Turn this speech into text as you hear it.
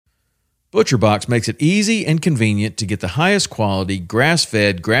ButcherBox makes it easy and convenient to get the highest quality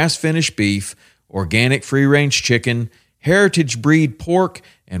grass-fed, grass-finished beef, organic free-range chicken, heritage breed pork,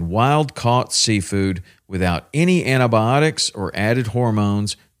 and wild-caught seafood without any antibiotics or added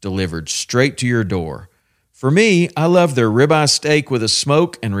hormones, delivered straight to your door. For me, I love their ribeye steak with a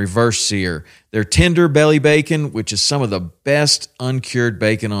smoke and reverse sear, their tender belly bacon, which is some of the best uncured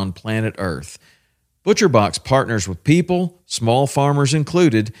bacon on planet Earth. ButcherBox partners with people, small farmers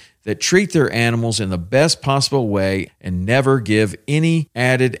included, that treat their animals in the best possible way and never give any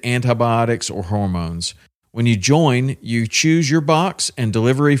added antibiotics or hormones. When you join, you choose your box and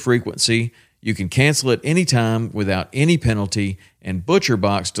delivery frequency. You can cancel at any time without any penalty, and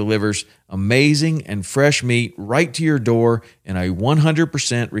ButcherBox delivers amazing and fresh meat right to your door in a 100%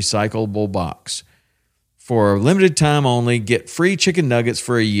 recyclable box. For a limited time only, get free chicken nuggets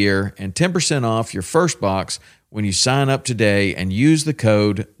for a year and 10% off your first box when you sign up today and use the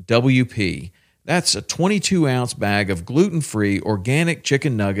code WP. That's a 22-ounce bag of gluten-free organic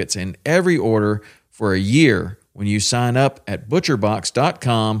chicken nuggets in every order for a year when you sign up at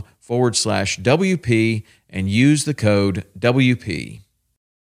butcherbox.com/WP and use the code WP.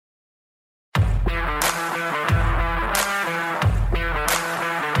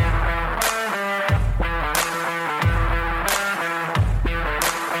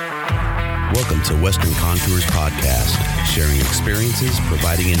 Welcome to Western Contours Podcast, sharing experiences,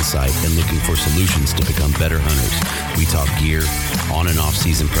 providing insight, and looking for solutions to become better hunters. We talk gear, on and off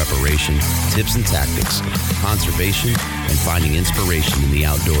season preparation, tips and tactics, conservation, and finding inspiration in the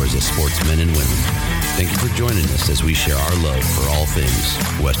outdoors as sportsmen and women. Thank you for joining us as we share our love for all things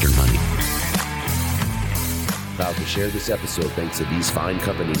Western hunting. Proud to share this episode thanks to these fine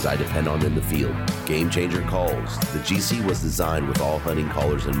companies I depend on in the field. Game Changer Calls. The GC was designed with all hunting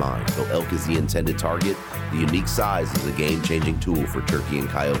callers in mind. Though elk is the intended target, the unique size is a game-changing tool for turkey and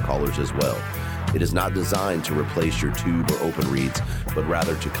coyote callers as well. It is not designed to replace your tube or open reeds, but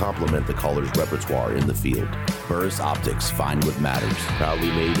rather to complement the caller's repertoire in the field. Burris Optics, find what matters. Proudly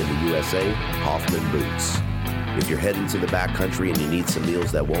made in the USA, Hoffman Boots. If you're heading to the backcountry and you need some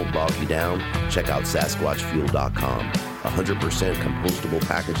meals that won't bog you down, check out SasquatchFuel.com. 100% compostable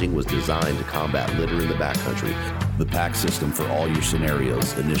packaging was designed to combat litter in the backcountry. The pack system for all your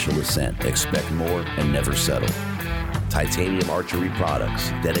scenarios. Initial ascent, expect more, and never settle. Titanium Archery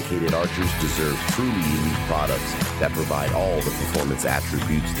Products. Dedicated archers deserve truly unique products that provide all the performance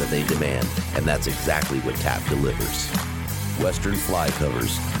attributes that they demand, and that's exactly what TAP delivers. Western Fly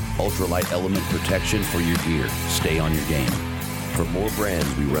Covers. Ultralight element protection for your gear. Stay on your game. For more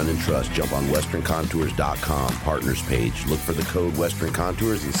brands we run and trust, jump on westerncontours.com partners page. Look for the code Western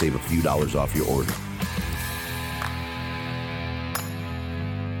Contours and save a few dollars off your order.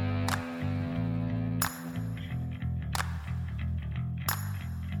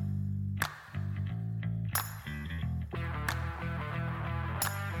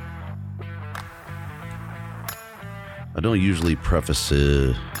 I don't usually preface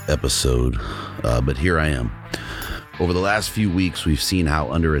an episode, but here I am. Over the last few weeks, we've seen how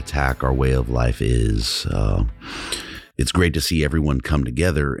under attack our way of life is. It's great to see everyone come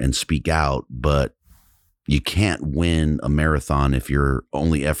together and speak out, but you can't win a marathon if your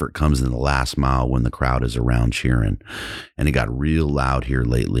only effort comes in the last mile when the crowd is around cheering. And it got real loud here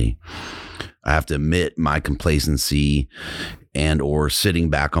lately. I have to admit my complacency and or sitting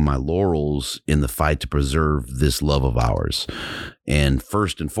back on my laurels in the fight to preserve this love of ours. And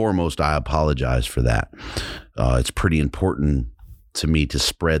first and foremost, I apologize for that. It's pretty important to me to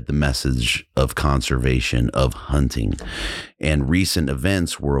spread the message of conservation, of hunting. And recent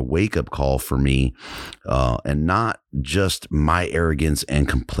events were a wake-up call for me, and not just my arrogance and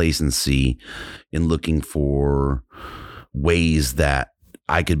complacency in looking for ways that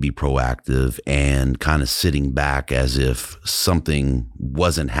I could be proactive and kind of sitting back as if something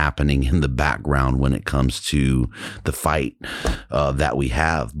wasn't happening in the background when it comes to the fight that we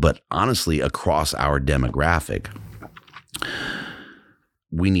have. But honestly, across our demographic,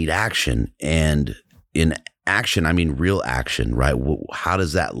 we need action. And in action, I mean real action, right? How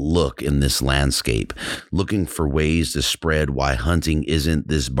does that look in this landscape? Looking for ways to spread why hunting isn't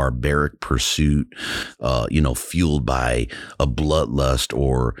this barbaric pursuit, fueled by a bloodlust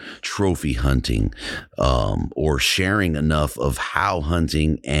or trophy hunting, or sharing enough of how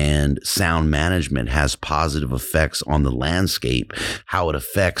hunting and sound management has positive effects on the landscape, how it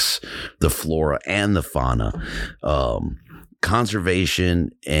affects the flora and the fauna.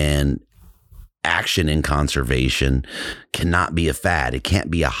 Conservation and action in conservation cannot be a fad. It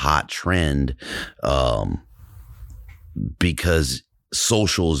can't be a hot trend, because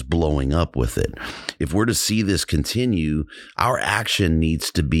social is blowing up with it. If we're to see this continue, our action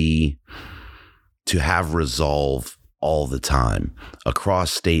needs to be to have resolve all the time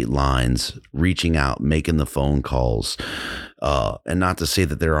across state lines, reaching out, making the phone calls. And not to say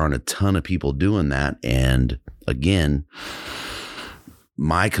that there aren't a ton of people doing that. And again,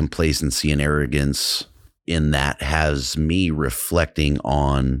 my complacency and arrogance in that has me reflecting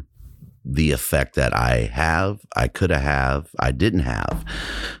on the effect that I could have, I didn't have.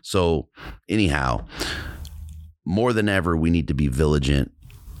 So anyhow, more than ever, we need to be vigilant.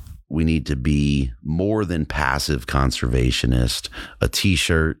 We need to be more than passive conservationist. A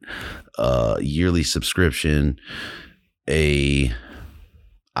t-shirt, a yearly subscription, I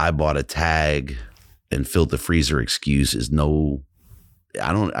bought a tag and filled the freezer excuse is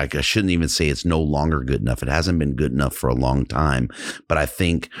I shouldn't even say it's no longer good enough. It hasn't been good enough for a long time. But I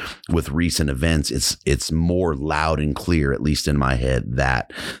think with recent events, it's more loud and clear, at least in my head,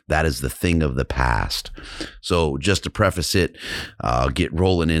 that is the thing of the past. So just to preface it, I'll get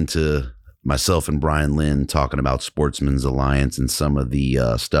rolling into myself and Brian Lynn talking about Sportsmen's Alliance and some of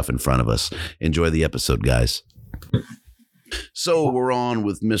the stuff in front of us. Enjoy the episode, guys. So we're on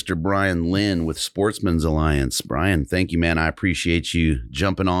with Mr. Brian Lynn with Sportsmen's Alliance. Brian, thank you, man. I appreciate you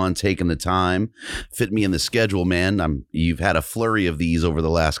jumping on, taking the time, fit me in the schedule, man. You've had a flurry of these over the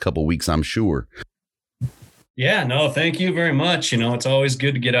last couple of weeks, I'm sure. Yeah, no, thank you very much. It's always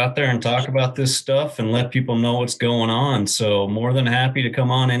good to get out there and talk about this stuff and let people know what's going on. So more than happy to come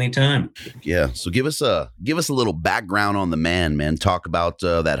on anytime. Yeah. So give us a little background on the man. Talk about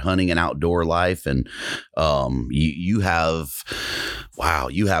that hunting and outdoor life. And you have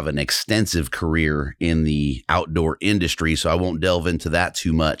an extensive career in the outdoor industry. So I won't delve into that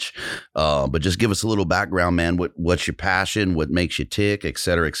too much. But just give us a little background, man. What's your passion? What makes you tick, et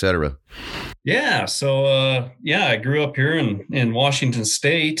cetera, et cetera. Yeah. So, I grew up here in Washington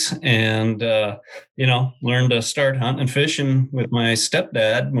State and, learned to start hunting and fishing with my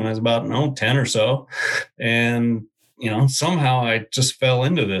stepdad when I was about 10 or so. And, somehow I just fell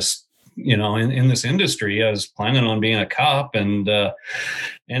into this, in this industry. I was planning on being a cop and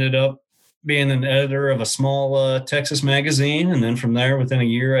ended up being an editor of a small Texas magazine. And then from there, within a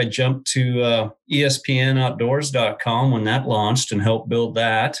year, I jumped to ESPNOutdoors.com when that launched and helped build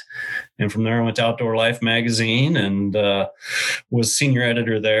that. And from there, I went to Outdoor Life magazine and was senior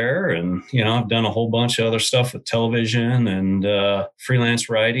editor there. And, I've done a whole bunch of other stuff with television and freelance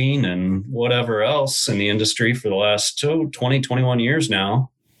writing and whatever else in the industry for the last 20, 21 years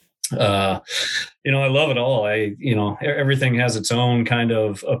now. I love it all. Everything has its own kind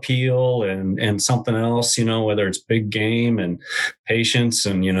of appeal and something else, whether it's big game and patience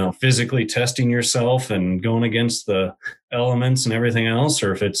and, physically testing yourself and going against the elements and everything else,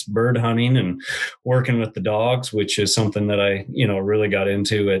 or if it's bird hunting and working with the dogs, which is something that I, really got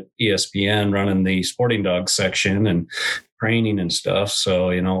into at ESPN, running the sporting dogs section and training and stuff. So,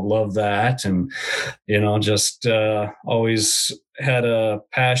 love that. And, just always had a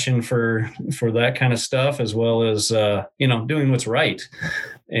passion for that kind of stuff, as well as, doing what's right.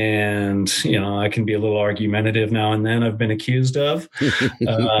 And, I can be a little argumentative now and then, I've been accused of.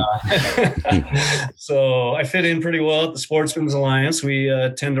 So I fit in pretty well at the Sportsmen's Alliance. We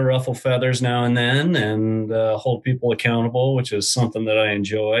tend to ruffle feathers now and then and hold people accountable, which is something that I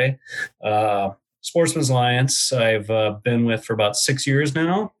enjoy. Sportsmen's Alliance, I've been with for about 6 years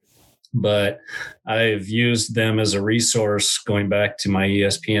now, but I've used them as a resource going back to my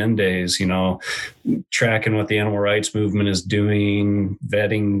ESPN days, tracking what the animal rights movement is doing,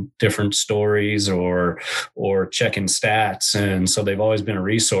 vetting different stories or checking stats. And so they've always been a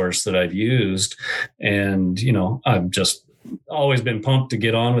resource that I've used. And, I've just always been pumped to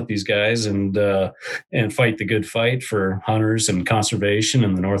get on with these guys and fight the good fight for hunters and conservation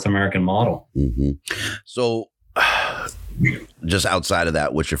and the North American model. Mm-hmm. So just outside of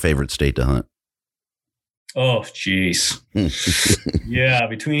that, what's your favorite state to hunt? Oh, geez. Yeah.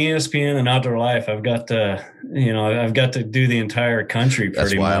 Between ESPN and Outdoor Life, I've got to do the entire country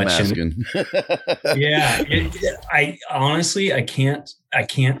pretty much. That's why I'm asking. Yeah. I honestly, I can't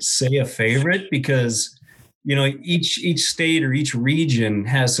say a favorite because each state or each region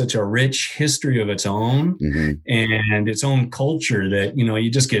has such a rich history of its own and its own culture that,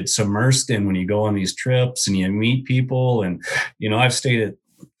 you just get submersed in when you go on these trips and you meet people. And, I've stayed at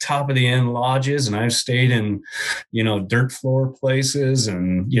top of the end lodges, and I've stayed in, dirt floor places,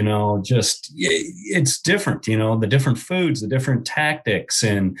 and, just it's different, the different foods, the different tactics.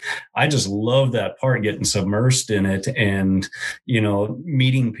 And I just love that part, getting submersed in it and,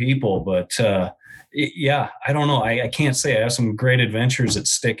 meeting people. But yeah, I don't know. I can't say I have some great adventures that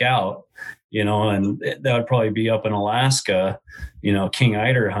stick out, and that would probably be up in Alaska, king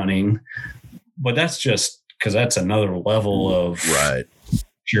eider hunting. But that's just because that's another level of right.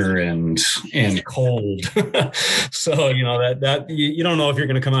 pure and cold. So, that you don't know if you're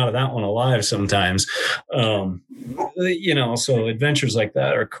going to come out of that one alive sometimes. So adventures like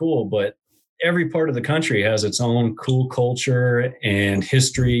that are cool, but every part of the country has its own cool culture and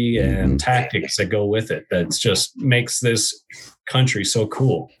history and tactics that go with it. That just makes this country so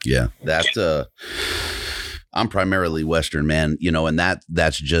cool. Yeah. I'm primarily Western, man, and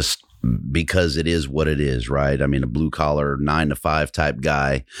that's just because it is what it is, right? I mean, a blue collar 9 to 5 type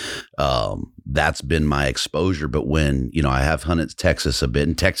guy. That's been my exposure. But when, I have hunted Texas a bit,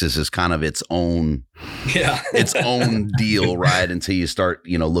 and Texas is kind of its own deal, right? Until you start,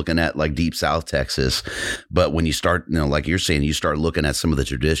 looking at like deep South Texas. But when you start, like you're saying, you start looking at some of the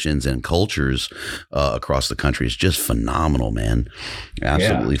traditions and cultures across the country, it's just phenomenal, man.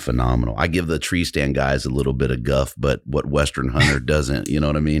 Absolutely phenomenal. I give the tree stand guys a little bit of guff, but what Western hunter doesn't, you know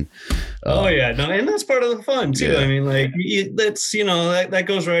what I mean? No, and that's part of the fun too. Yeah. I mean, like that's, that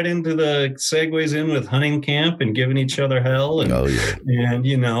goes right into the segues in with hunting camp and giving each other hell and,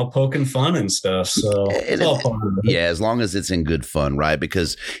 and poking fun and stuff. So it's all part of it. Yeah, as long as it's in good fun, right?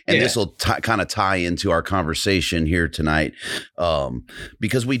 Because, this will kind of tie into our conversation here tonight,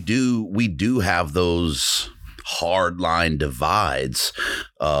 because we do have those hard line divides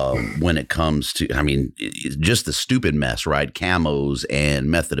when it comes to, I mean, just the stupid mess, right? Camos and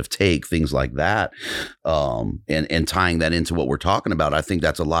method of take, things like that. And tying that into what we're talking about, I think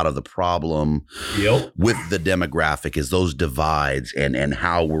that's a lot of the problem with the demographic is those divides and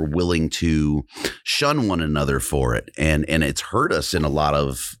how we're willing to shun one another for it. And it's hurt us in a lot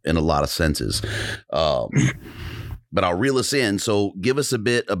of senses. But I'll reel us in. So give us a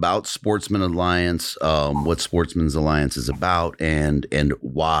bit about Sportsmen Alliance, what Sportsmen's Alliance is about, and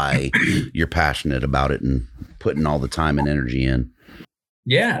why you're passionate about it and putting all the time and energy in.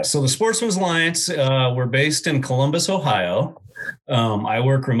 Yeah. So the Sportsmen's Alliance, we're based in Columbus, Ohio. I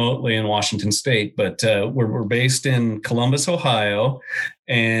work remotely in Washington State, but we're based in Columbus, Ohio,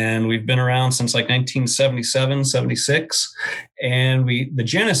 and we've been around since like 1977, 76. And the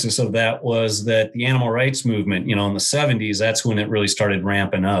genesis of that was that the animal rights movement, in the 70s, that's when it really started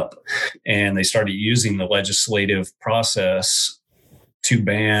ramping up. And they started using the legislative process to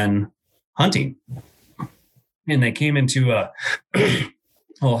ban hunting. And they came into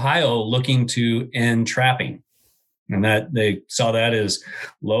Ohio looking to end trapping. And that they saw that as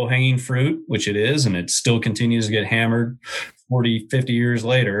low-hanging fruit, which it is, and it still continues to get hammered 40, 50 years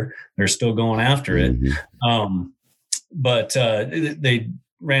later. They're still going after it. But they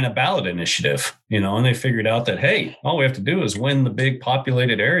ran a ballot initiative, and they figured out that, hey, all we have to do is win the big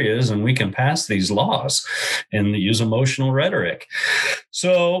populated areas and we can pass these laws and use emotional rhetoric.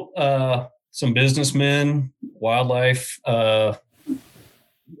 So some businessmen, wildlife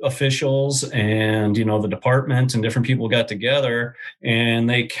officials and the department and different people got together and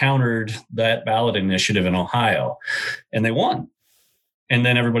they countered that ballot initiative in Ohio and they won. And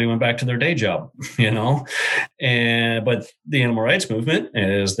then everybody went back to their day job, but the animal rights movement,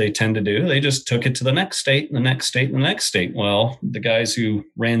 as they tend to do, they just took it to the next state and the next state and the next state. Well, the guys who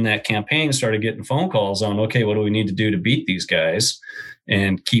ran that campaign started getting phone calls on, okay, what do we need to do to beat these guys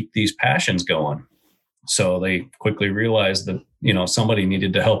and keep these passions going? So they quickly realized that, somebody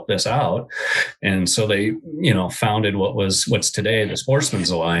needed to help this out. And so they, founded what's today the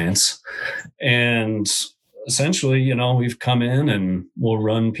Sportsmen's Alliance. And essentially, we've come in and we'll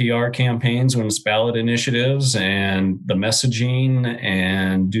run PR campaigns when it's ballot initiatives and the messaging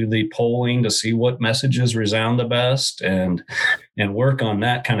and do the polling to see what messages resound the best and work on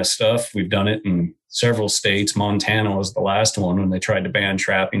that kind of stuff. We've done it in several states. Montana was the last one when they tried to ban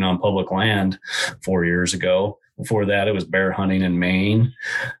trapping on public land 4 years ago. Before that, it was bear hunting in Maine.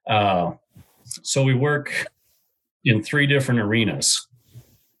 So we work in 3 different arenas,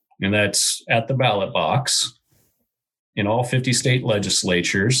 and that's at the ballot box, in all 50 state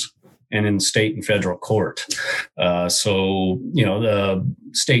legislatures, and in state and federal court. So the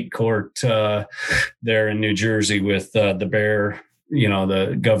state court there in New Jersey with the bear,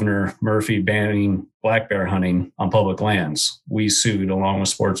 the Governor Murphy banning black bear hunting on public lands. We sued along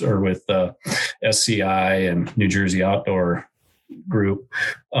with SCI and New Jersey Outdoor Group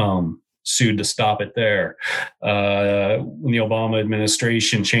sued to stop it there. When the Obama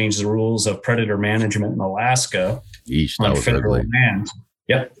administration changed the rules of predator management in Alaska on federal land.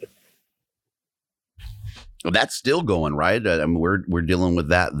 Yep. Well, that's still going, right? I mean, we're dealing with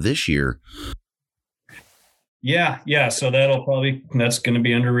that this year. Yeah. So that's going to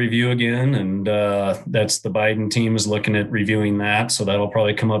be under review again. And that's the Biden team is looking at reviewing that. So that'll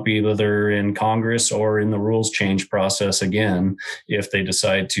probably come up either in Congress or in the rules change process again, if they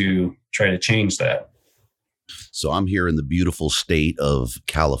decide to try to change that. So I'm here in the beautiful state of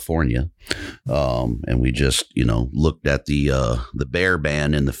California, and we just, looked at the bear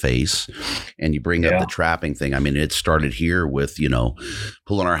ban in the face, and you bring up the trapping thing. I mean, it started here with,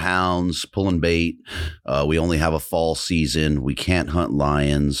 pulling our hounds, pulling bait. We only have a fall season. We can't hunt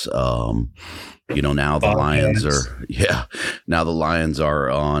lions. Now the lions are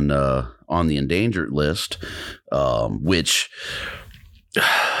on the endangered list, which.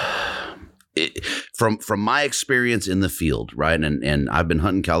 From my experience in the field, right, and I've been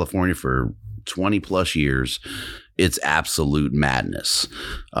hunting California for 20 plus years, it's absolute madness.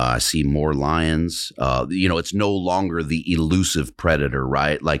 I see more lions. It's no longer the elusive predator,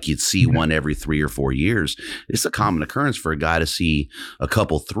 right? Like you'd see one every 3 or 4 years. It's a common occurrence for a guy to see a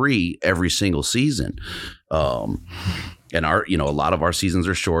couple, 3 every single season. And a lot of our seasons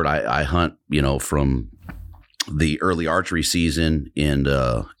are short. I hunt, from the early archery season in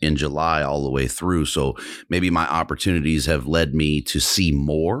July all the way through. So maybe my opportunities have led me to see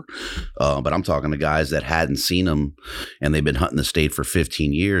more. But I'm talking to guys that hadn't seen them and they've been hunting the state for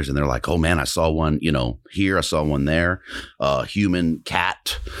 15 years. And they're like, oh man, I saw one, here, I saw one there. Human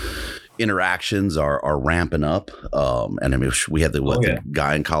cat interactions are ramping up. And I mean, we had the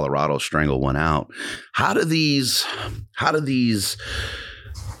guy in Colorado strangle one out. How do these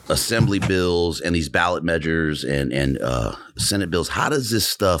assembly bills and these ballot measures and Senate bills, how does this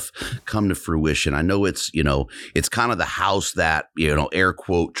stuff come to fruition? I know it's kind of the house that, air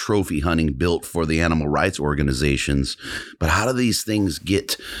quote, trophy hunting built for the animal rights organizations. But how do these things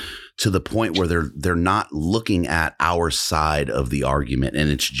get to the point where they're not looking at our side of the argument and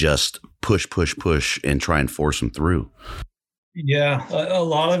it's just push and try and force them through? Yeah, a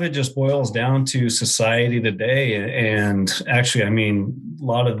lot of it just boils down to society today. And actually, I mean, a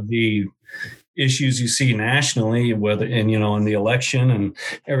lot of the issues you see nationally, in the election and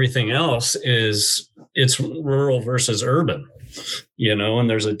everything else, it's rural versus urban, and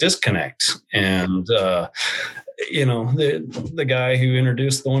there's a disconnect. And, the guy who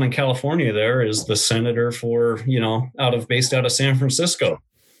introduced the one in California there is the senator for, based out of San Francisco.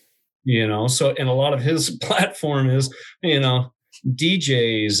 So, and a lot of his platform is,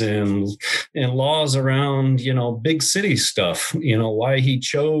 DJs and laws around, big city stuff. Why he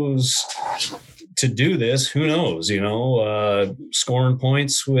chose to do this, who knows, scoring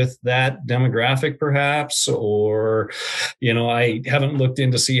points with that demographic perhaps, or, I haven't looked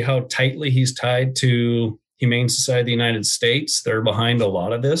in to see how tightly he's tied to Humane Society of the United States. They're behind a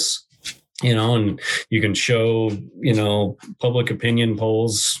lot of this. And you can show, public opinion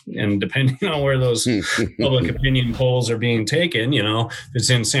polls, and depending on where those public opinion polls are being taken, if it's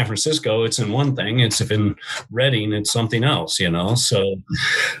in San Francisco, it's in one thing. If in Redding, it's something else, so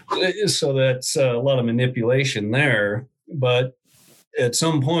that's a lot of manipulation there. But at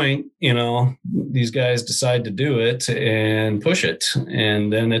some point, these guys decide to do it and push it,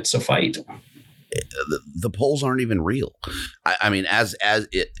 and then it's a fight. The polls aren't even real. I mean, as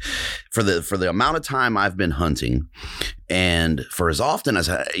it for the amount of time I've been hunting, and for as often as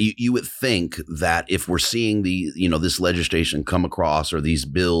you would think that if we're seeing this legislation come across, or these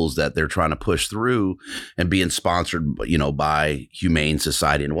bills that they're trying to push through and being sponsored, by Humane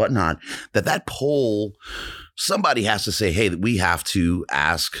Society and whatnot, that poll, somebody has to say, hey, we have to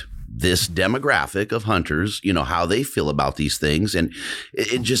ask this demographic of hunters, how they feel about these things. And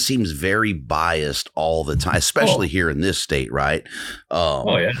it just seems very biased all the time, especially here in this state. Right.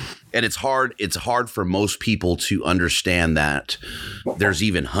 And it's hard for most people to understand that there's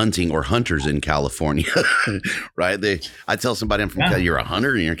even hunting or hunters in California. Right. I tell somebody I'm from, you're a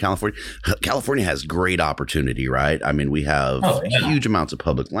hunter and you're in California. California has great opportunity. Right. I mean, we have huge amounts of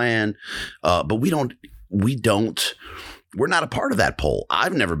public land, but we're not a part of that poll.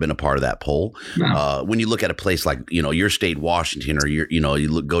 I've never been a part of that poll. No. When you look at a place like, your state, Washington, or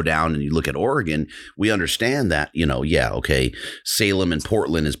go down and you look at Oregon, we understand that, Salem and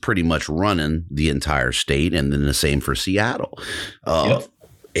Portland is pretty much running the entire state, and then the same for Seattle.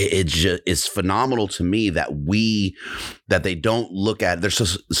 It's phenomenal to me that they don't look at, they're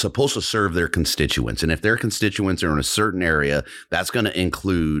supposed to serve their constituents. And if their constituents are in a certain area, that's going to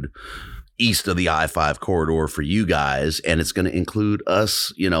include east of the I-5 corridor for you guys, and it's going to include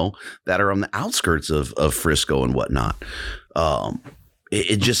us, that are on the outskirts of Frisco and whatnot.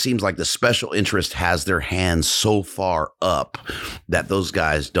 It just seems like the special interest has their hands so far up that those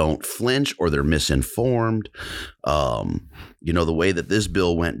guys don't flinch or they're misinformed. The way that this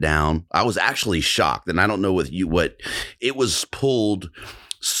bill went down, I was actually shocked. And I don't know with you what it was pulled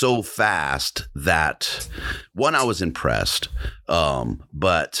so fast that one, I was impressed.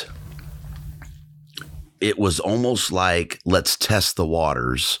 But it was almost like, let's test the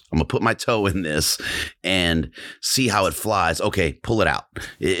waters. I'm going to put my toe in this and see how it flies. Okay, pull it out.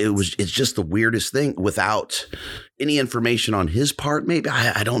 It's just the weirdest thing without any information on his part. Maybe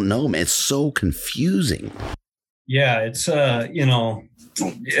I don't know, man. It's so confusing. Yeah, it's two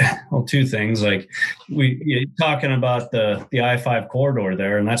things. Like you're talking about the I-5 corridor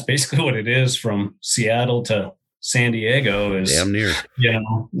there, and that's basically what it is from Seattle to San Diego. Is damn near.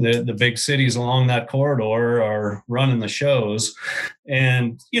 The big cities along that corridor are running the shows,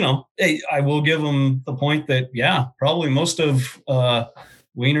 and I will give them the point that probably most of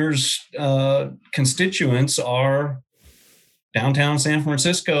Wiener's constituents are downtown San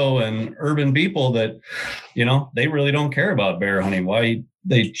Francisco and urban people that, they really don't care about bear hunting. Why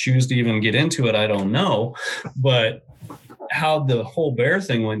they choose to even get into it, I don't know. But how the whole bear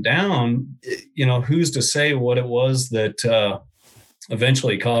thing went down, who's to say what it was that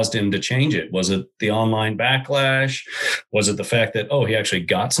eventually caused him to change it? Was it the online backlash? Was it the fact that, he actually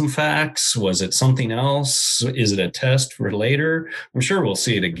got some facts? Was it something else? Is it a test for later? I'm sure we'll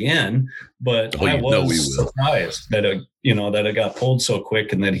see it again, but I was surprised that it got pulled so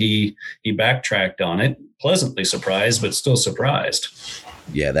quick and that he backtracked on it. Pleasantly surprised, but still surprised.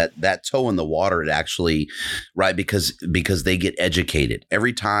 Yeah, that toe in the water, it actually, right, because they get educated.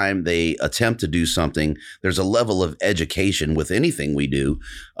 Every time they attempt to do something, there's a level of education with anything we do,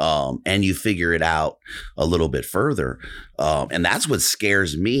 and you figure it out a little bit further. And that's what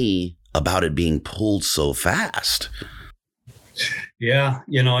scares me about it being pulled so fast. Yeah,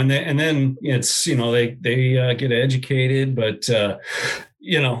 and then it's, they get educated, but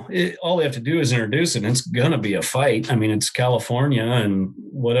all they have to do is introduce it, and it's going to be a fight. I mean, it's California, and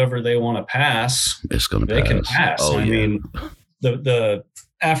whatever they want to pass, they can pass. Oh, I mean, the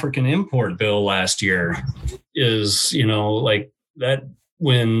African import bill last year is, like that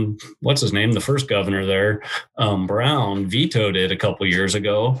when, what's his name, the first governor there, Brown, vetoed it a couple years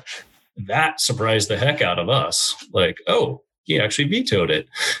ago. That surprised the heck out of us. Like, he actually vetoed it,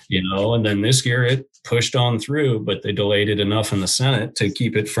 and then this year it pushed on through, but they delayed it enough in the Senate to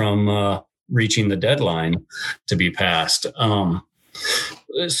keep it from reaching the deadline to be passed.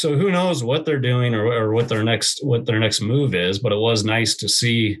 So who knows what they're doing or what their next move is, but it was nice to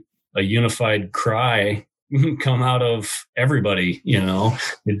see a unified cry come out of everybody.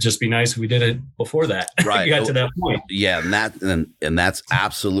 It'd just be nice if we did it before that. Right. Got to that point. Yeah. And that's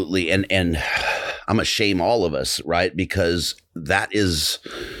absolutely, and I'm gonna shame all of us, right? Because that is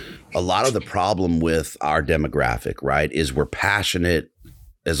a lot of the problem with our demographic, right? Is we're passionate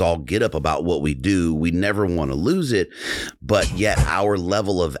as all get up about what we do. We never want to lose it, but yet our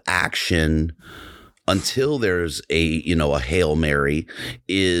level of action until there's a Hail Mary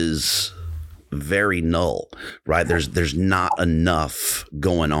is very null, right? There's not enough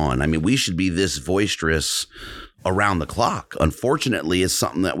going on. I mean, we should be this boisterous around the clock. Unfortunately, it's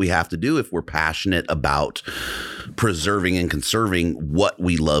something that we have to do if we're passionate about preserving and conserving what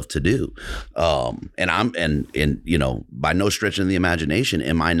we love to do. And by no stretch of the imagination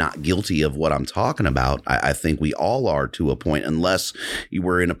am I not guilty of what I'm talking about. I think we all are to a point, unless you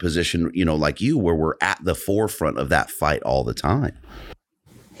were in a position, like you, where we're at the forefront of that fight all the time.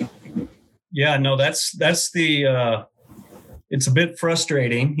 Yeah, no, that's the it's a bit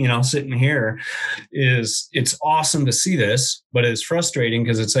frustrating, sitting here. It's awesome to see this, but it's frustrating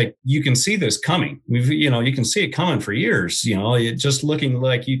because it's like you can see this coming. You can see it coming for years. It just looking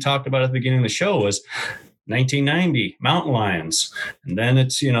like you talked about at the beginning of the show was 1990 mountain lions, and then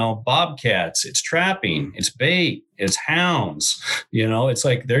it's bobcats, it's trapping, it's bait, it's hounds. It's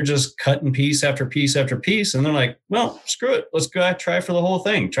like they're just cutting piece after piece after piece, and they're like, well, screw it, let's go try for the whole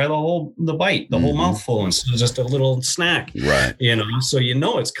thing, try the bite, the whole mouthful instead of just a little snack, right? So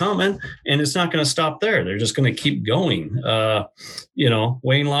it's coming, and it's not going to stop there. They're just going to keep going.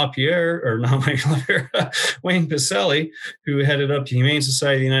 Wayne LaPierre, or not Wayne LaPierre, Wayne Picelli, who headed up Humane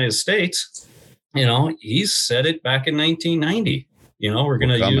Society of the United States. He said it back in 1990. We're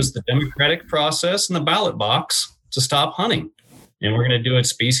going to use the democratic process and the ballot box to stop hunting. And we're going to do it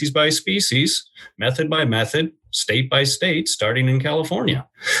species by species, method by method, state by state, starting in California.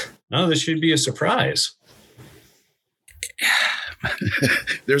 None of this should be a surprise.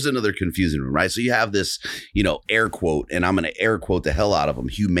 there's another confusing one, right? So you have this, air quote, and I'm going to air quote the hell out of them,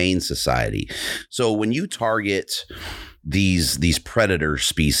 humane society. So when you target these predator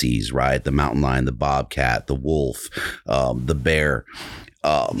species, right? The mountain lion, the bobcat, the wolf, the bear,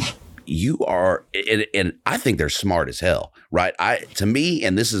 you are, and I think they're smart as hell, right? To me,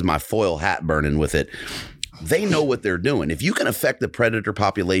 and this is my foil hat burning with it, they know what they're doing. If you can affect the predator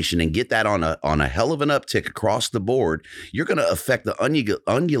population and get that on a hell of an uptick across the board, you're going to affect the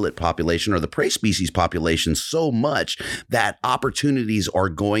ungulate population or the prey species population so much that opportunities are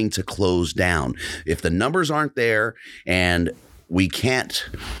going to close down. If the numbers aren't there and we can't,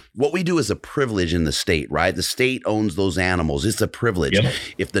 what we do is a privilege in the state, right? The state owns those animals. It's a privilege. Yep.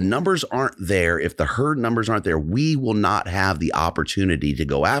 If the numbers aren't there, if the herd numbers aren't there, we will not have the opportunity to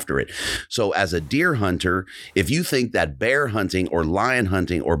go after it. So as a deer hunter, if you think that bear hunting or lion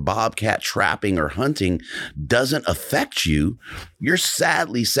hunting or bobcat trapping or hunting doesn't affect you, you're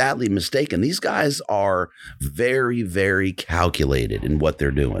sadly mistaken. These guys are very, very calculated in what they're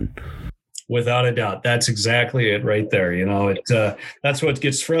doing. Without a doubt. That's exactly it right there. That's what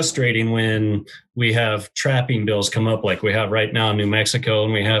gets frustrating when we have trapping bills come up like we have right now in New Mexico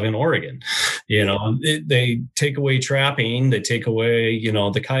and we have in Oregon. They take away trapping, they take away,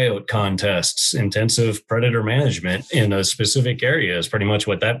 the coyote contests, intensive predator management in a specific area is pretty much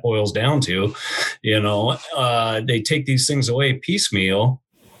what that boils down to. They take these things away piecemeal.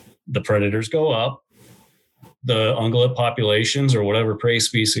 The predators go up. The ungulate populations or whatever prey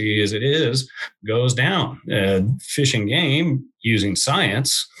species it is goes down. Fish and Game, using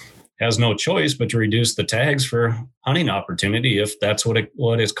science, has no choice but to reduce the tags for hunting opportunity if that's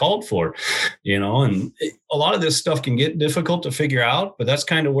what is called for. And a lot of this stuff can get difficult to figure out, but that's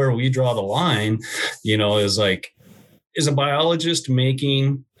kind of where we draw the line. Is a biologist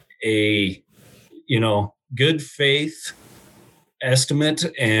making a good faith estimate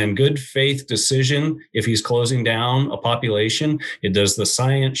and good faith decision if he's closing down a population? Does the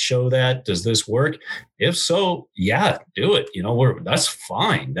science show that? Does this work? If so, yeah, do it. That's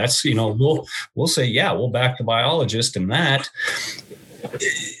fine. That's, we'll say, yeah, we'll back the biologist in that.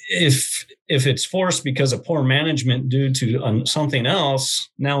 If it's forced because of poor management due to something else,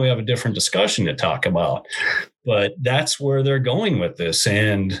 now we have a different discussion to talk about. But that's where they're going with this.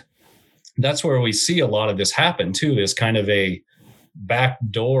 And that's where we see a lot of this happen too, is kind of a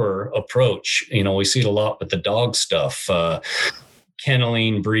backdoor approach. We see it a lot with the dog stuff,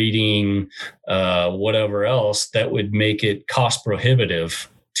 kenneling, breeding, whatever else that would make it cost prohibitive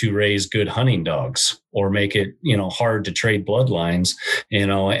to raise good hunting dogs or make it, hard to trade bloodlines,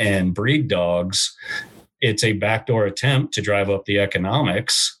 and breed dogs. It's a backdoor attempt to drive up the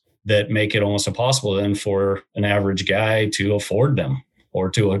economics that make it almost impossible then for an average guy to afford them or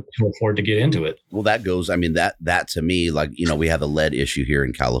to afford to get into it. Well, that goes, that to me, we have a lead issue here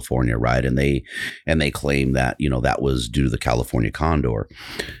in California, right? And they claim that, that was due to the California condor.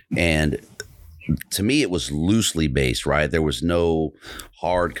 And to me, it was loosely based, right? There was no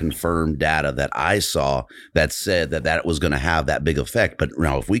hard confirmed data that I saw that said that was going to have that big effect. But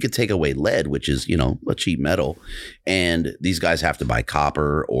now if we could take away lead, which is, a cheap metal, and these guys have to buy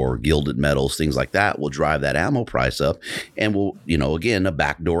copper or gilded metals, things like that, will drive that ammo price up and will, again, a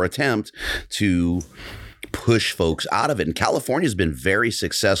backdoor attempt to push folks out of it. And California's been very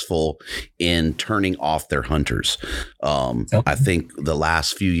successful in turning off their hunters. I think the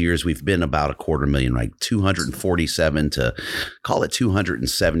last few years we've been about 250,000, like 247 to call it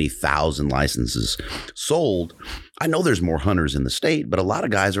 270,000 licenses sold. I know there's more hunters in the state, but a lot of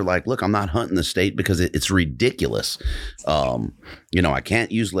guys are like, look, I'm not hunting the state because it's ridiculous. I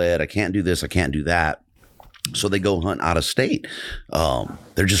can't use lead. I can't do this. I can't do that. So they go hunt out of state.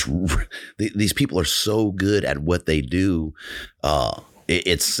 They're just, these people are so good at what they do.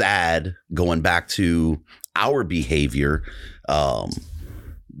 It's sad going back to our behavior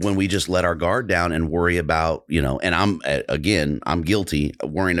when we just let our guard down and worry about, and I'm guilty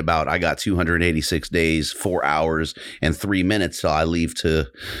worrying about, I got 286 days, 4 hours and 3 minutes till I leave to,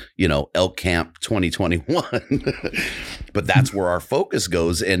 elk camp 2021. But that's where our focus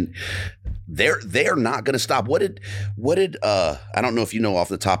goes. And they're not going to stop. What did I don't know if you know off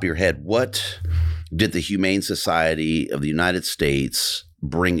the top of your head, what did the Humane Society of the United States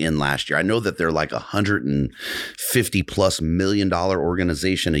bring in last year? I know that they're like $150+ million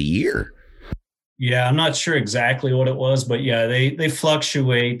organization a year. Yeah, I'm not sure exactly what it was, but yeah, they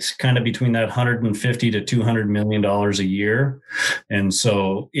fluctuate kind of between that $150 to $200 million a year. And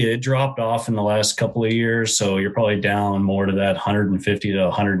so it dropped off in the last couple of years. So you're probably down more to that 150 to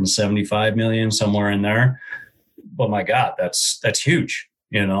 175 million, somewhere in there. But my God, that's huge,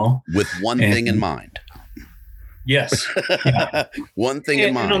 With one thing in mind. Yes. Yeah. One thing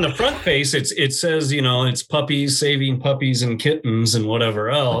in mind. And on the front face, it says, it's puppies, saving puppies and kittens and whatever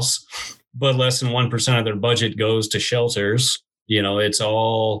else, but less than 1% of their budget goes to shelters. It's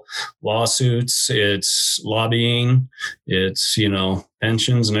all lawsuits, it's lobbying, it's,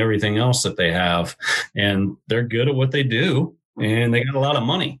 pensions and everything else that they have. And they're good at what they do. And they got a lot of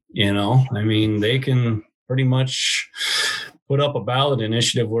money, they can pretty much put up a ballot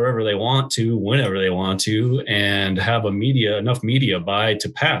initiative wherever they want to, whenever they want to, and have enough media buy to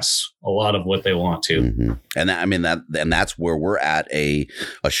pass a lot of what they want to. Mm-hmm. And that's where we're at a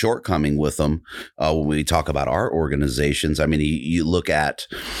shortcoming with them when we talk about our organizations. You look at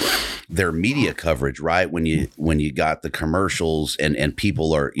their media coverage, right? When you got the commercials and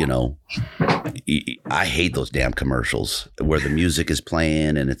people are, I hate those damn commercials where the music is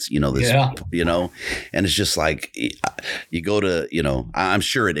playing and it's, and it's just like you go to, I'm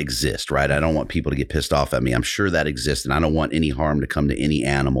sure it exists, right? I don't want people to get pissed off at me. I'm sure that exists, and I don't want any harm to come to any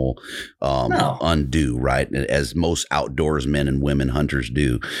animal undue, right? As most outdoors men and women hunters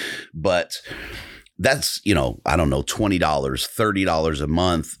do. But that's, I don't know, $20, $30 a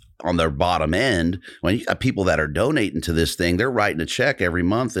month on their bottom end. When you got people that are donating to this thing, they're writing a check every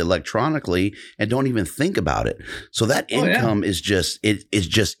month electronically and don't even think about it. So that income is just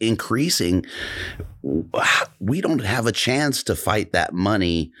increasing. We don't have a chance to fight that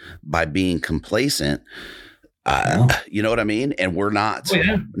money by being complacent. You know what I mean? And we're not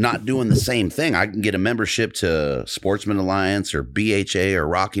doing the same thing. I can get a membership to Sportsman Alliance or BHA or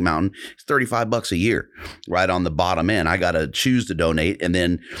Rocky Mountain. It's $35 a year, right on the bottom end. I got to choose to donate. And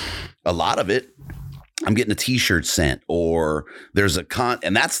then a lot of it, I'm getting a t-shirt sent, or there's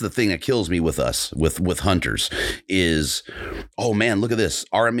and that's the thing that kills me with us, with hunters is, oh man, look at this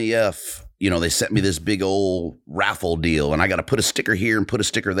RMEF. They sent me this big old raffle deal and I got to put a sticker here and put a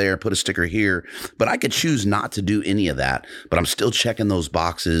sticker there, put a sticker here. But I could choose not to do any of that. But I'm still checking those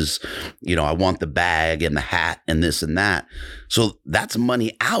boxes. I want the bag and the hat and this and that. So that's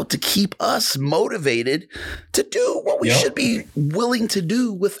money out to keep us motivated to do what we should be willing to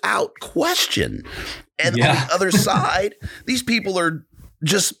do without question. And on the other side, these people are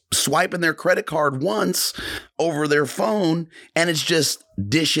just swiping their credit card once over their phone and it's just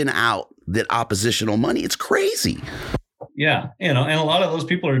dishing out that oppositional money. It's crazy. Yeah. And a lot of those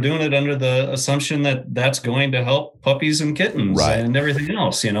people are doing it under the assumption that that's going to help puppies and kittens and everything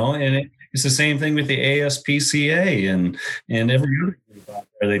else, and it's the same thing with the ASPCA and every other group out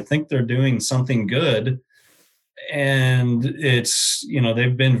there. They think they're doing something good. And it's,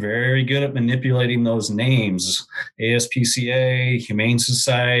 they've been very good at manipulating those names. ASPCA, Humane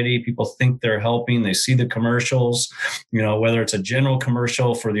Society, people think they're helping. They see the commercials, whether it's a general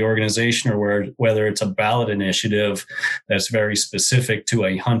commercial for the organization or whether it's a ballot initiative that's very specific to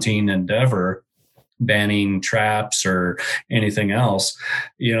a hunting endeavor, banning traps or anything else.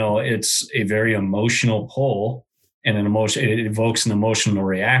 It's a very emotional pull. And it evokes an emotional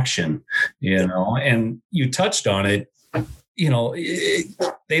reaction, and you touched on it,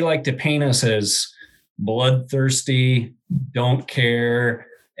 they like to paint us as bloodthirsty, don't care,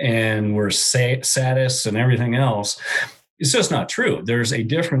 and we're sadists and everything else. It's just not true. There's a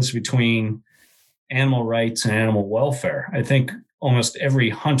difference between animal rights and animal welfare. I think almost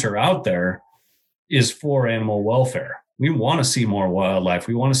every hunter out there is for animal welfare. We want to see more wildlife.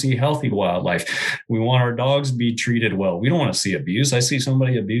 We want to see healthy wildlife. We want our dogs to be treated well. We don't want to see abuse. I see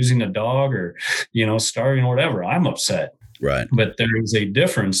somebody abusing a dog or, starving or whatever. I'm upset. Right. But there is a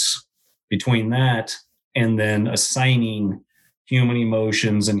difference between that and then assigning human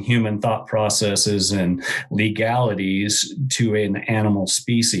emotions and human thought processes and legalities to an animal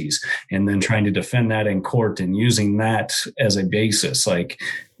species and then trying to defend that in court and using that as a basis. Like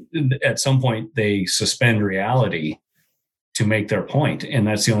at some point they suspend reality to make their point. And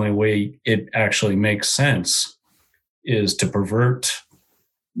that's the only way it actually makes sense, is to pervert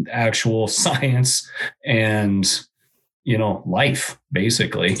actual science and, life,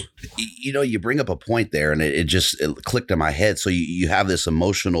 basically. You bring up a point there and it clicked in my head. So you have this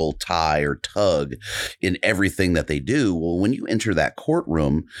emotional tie or tug in everything that they do. Well, when you enter that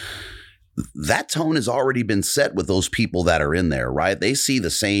courtroom, that tone has already been set with those people that are in there, right? They see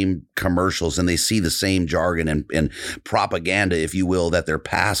the same commercials and they see the same jargon and propaganda, if you will, that they're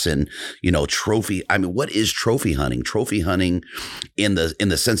passing, trophy. I mean, what is trophy hunting? Trophy hunting in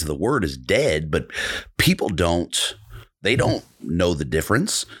the sense of the word is dead, but people don't know the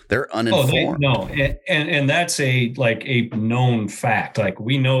difference. They're uninformed. And that's a known fact. Like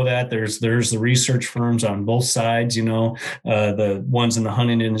we know that there's the research firms on both sides, the ones in the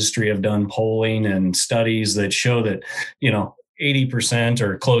hunting industry have done polling and studies that show that, 80%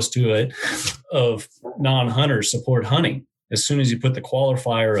 or close to it of non-hunters support hunting. As soon as you put the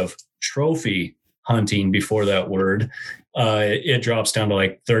qualifier of trophy hunting before that word, it drops down to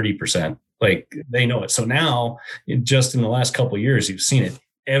like 30%. Like they know it. So now, just in the last couple of years, you've seen it.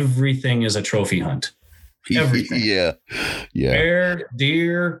 Everything is a trophy hunt. Everything. Yeah. Bear,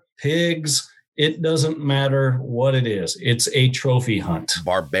 deer, pigs. It doesn't matter what it is. It's a trophy hunt.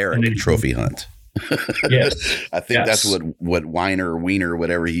 Barbaric trophy hunt. Yes. I think that's what Wiener,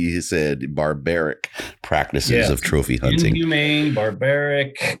 whatever he said, barbaric practices of trophy hunting. Inhumane,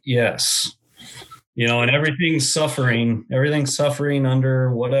 barbaric. Yes. And everything's suffering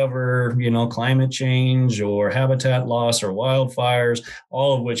under whatever, climate change or habitat loss or wildfires,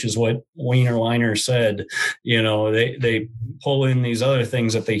 all of which is what Weiner said. They pull in these other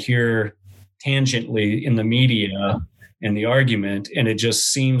things that they hear tangentially in the media and the argument, and it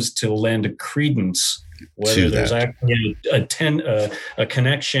just seems to lend credence. Whether there's actually a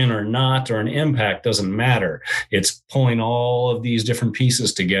connection or not, or an impact, doesn't matter. It's pulling all of these different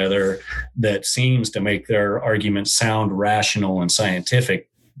pieces together that seems to make their argument sound rational and scientific.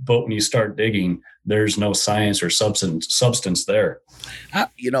 But when you start digging, there's no science or substance there.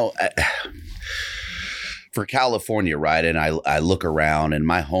 For California, right? And I look around in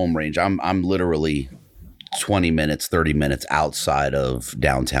my home range. I'm literally 20 minutes, 30 minutes outside of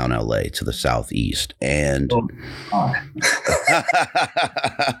downtown LA to the southeast. And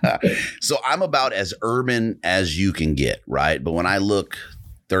so I'm about as urban as you can get, right? But when I look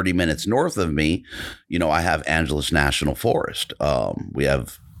 30 minutes north of me, I have Angeles National Forest. We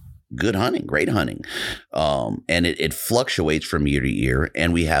have good hunting, great hunting. And it fluctuates from year to year.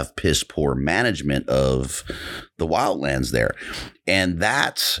 And we have piss poor management of the wildlands there. And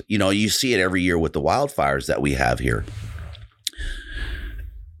that's, you see it every year with the wildfires that we have here.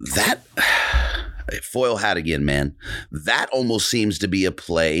 That foil hat again, man, that almost seems to be a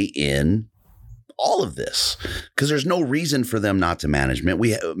play in all of this, because there's no reason for them not to manage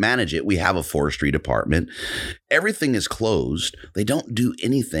it. We have a forestry department. Everything is closed. They don't do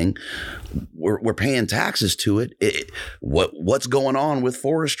anything. We're paying taxes to it. What's going on with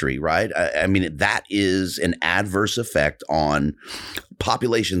forestry, right? I mean, that is an adverse effect on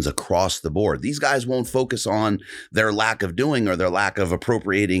populations across the board. These guys won't focus on their lack of doing or their lack of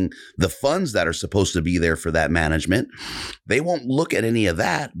appropriating the funds that are supposed to be there for that management. They won't look at any of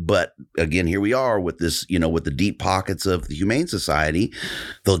that. But again, here we are with this, with the deep pockets of the Humane Society.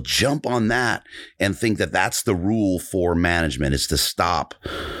 They'll jump on that and think that that's the rule for management, is to stop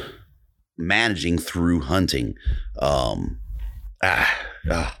managing through hunting.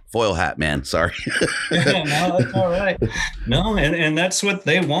 Foil hat, man. Sorry. No, that's all right. No, and that's what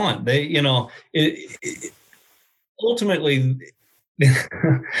they want. They, ultimately,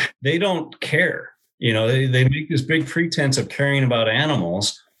 they don't care. They make this big pretense of caring about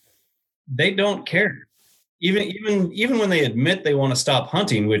animals. They don't care. Even when they admit they want to stop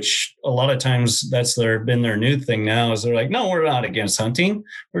hunting, which a lot of times that's been their new thing now, is they're like, no, we're not against hunting.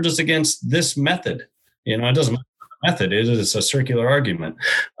 We're just against this method. It doesn't matter what the method is. It's a circular argument.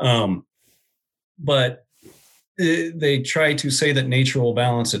 But they try to say that nature will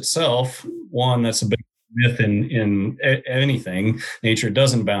balance itself. One, that's a big myth in anything. Nature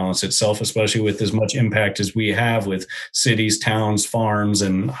doesn't balance itself, especially with as much impact as we have with cities, towns, farms,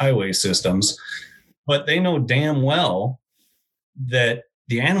 and highway systems. But they know damn well that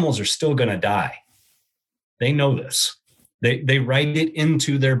the animals are still going to die. They know this. They write it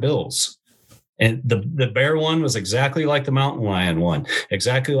into their bills. And the bear one was exactly like the mountain lion one,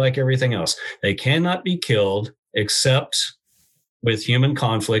 exactly like everything else. They cannot be killed except with human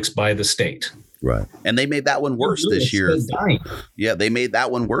conflicts by the state. Right. And they made that one worse this year. Yeah, they made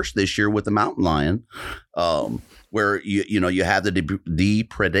that one worse this year with the mountain lion, where you have the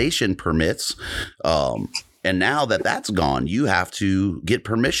depredation permits. And now that that's gone, you have to get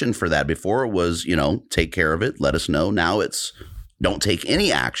permission for that. Before it was, take care of it, let us know. Now it's don't take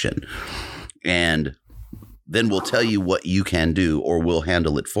any action. And then we'll tell you what you can do, or we'll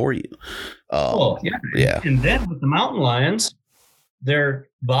handle it for you. Yeah. And then with the mountain lions, they're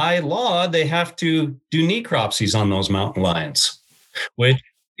by law, they have to do necropsies on those mountain lions, which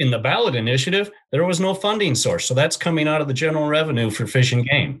in the ballot initiative, there was no funding source. So that's coming out of the general revenue for Fish and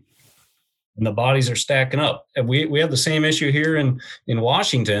Game. And the bodies are stacking up. And we have the same issue here in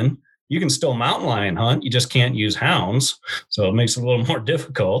Washington. You can still mountain lion hunt. You just can't use hounds. So it makes it a little more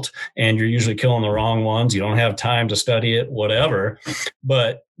difficult. And you're usually killing the wrong ones. You don't have time to study it, whatever.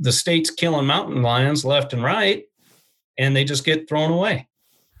 But the state's killing mountain lions left and right, and they just get thrown away.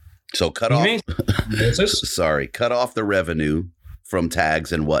 So cut off the revenue from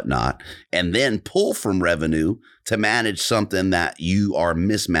tags and whatnot, and then pull from revenue to manage something that you are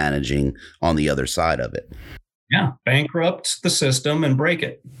mismanaging on the other side of it. Yeah. Bankrupt the system and break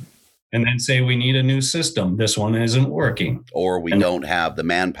it. And then say, we need a new system. This one isn't working. Or we don't have the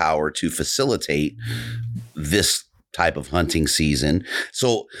manpower to facilitate this type of hunting season.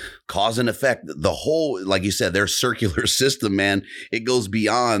 So cause and effect, the whole, like you said, their circular system, man, it goes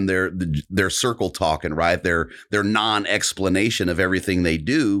beyond their circle talking, right? Their non-explanation of everything they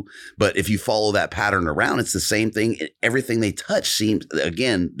do. But if you follow that pattern around, it's the same thing. Everything they touch seems,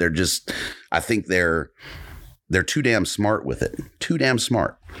 again, I think they're too damn smart with it. Too damn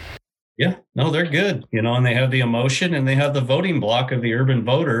smart. Yeah, no, they're good, and they have the emotion and they have the voting block of the urban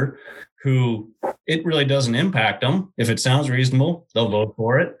voter who it really doesn't impact them. If it sounds reasonable, they'll vote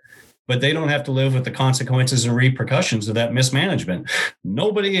for it, but they don't have to live with the consequences and repercussions of that mismanagement.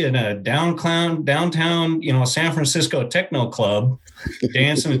 Nobody in a downtown, San Francisco techno club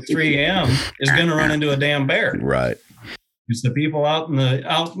dancing at 3 a.m. is going to run into a damn bear. Right. It's the people out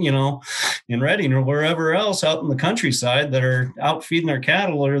in Redding or wherever else out in the countryside that are out feeding their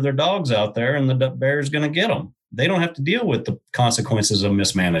cattle or their dogs out there, and the bear's going to get them. They don't have to deal with the consequences of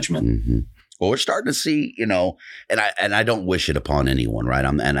mismanagement. Mm-hmm. Well, we're starting to see, and I don't wish it upon anyone, right?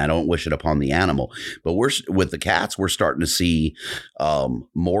 And I don't wish it upon the animal, but with the cats, we're starting to see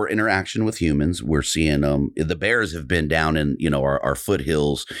more interaction with humans. We're seeing the bears have been down in, our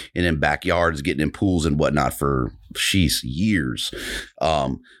foothills and in backyards, getting in pools and whatnot for years.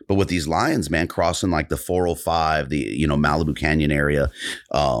 But with these lions, man, crossing like the 405, the, Malibu Canyon area,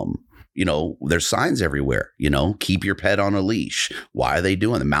 there's signs everywhere, keep your pet on a leash. Why are they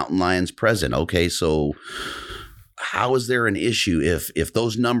doing the mountain lions present? Okay. So how is there an issue if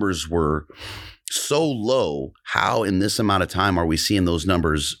those numbers were so low? How in this amount of time are we seeing those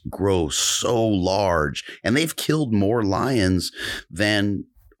numbers grow so large? And they've killed more lions than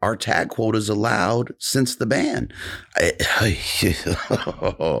our tag quotas allowed since the ban. It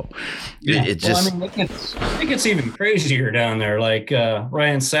gets even crazier down there. Like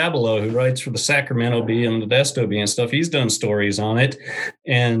Ryan Sabalo, who writes for the Sacramento Bee and the Modesto Bee and stuff, he's done stories on it.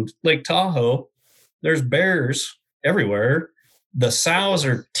 And Lake Tahoe, there's bears everywhere. The sows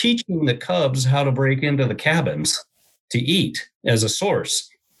are teaching the cubs how to break into the cabins to eat as a source.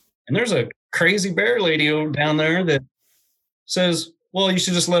 And there's a crazy bear lady down there that says, well, you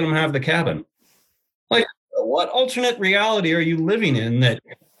should just let them have the cabin. Like, what alternate reality are you living in that,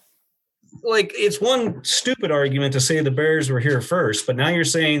 like, it's one stupid argument to say the bears were here first, but now you're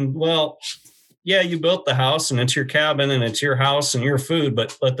saying, well, yeah, you built the house and it's your cabin and it's your house and your food,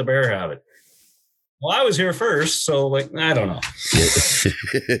 but let the bear have it. Well, I was here first, so I don't know.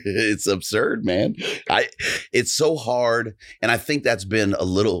 It's absurd, man. It's so hard, and I think that's been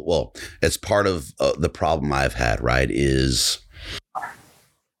it's part of the problem I've had, right, is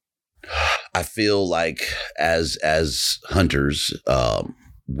I feel like as hunters,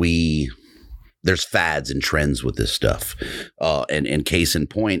 there's fads and trends with this stuff. And case in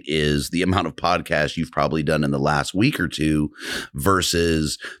point is the amount of podcasts you've probably done in the last week or two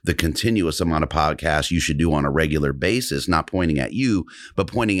versus the continuous amount of podcasts you should do on a regular basis, not pointing at you, but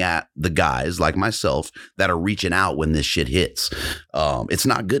pointing at the guys like myself that are reaching out when this shit hits. It's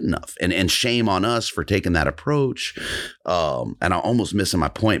not good enough. And shame on us for taking that approach. And I'm almost missing my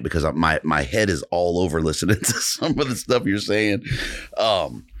point because my head is all over listening to some of the stuff you're saying.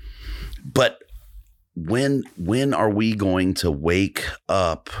 But when are we going to wake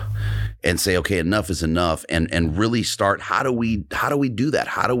up and say, okay, enough is enough, and really start? How do we do that?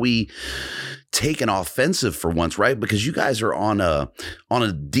 How do we take an offensive for once, right? Because you guys are on a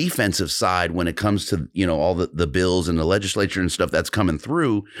defensive side when it comes to, all the bills and the legislature and stuff that's coming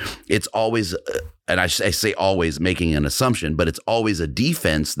through. It's always, and I say always making an assumption, but it's always a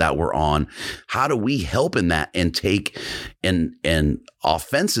defense that we're on. How do we help in that and take an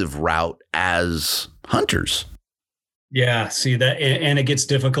offensive route as hunters? Yeah, see that, and it gets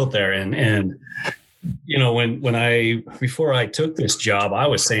difficult there. And before I took this job, I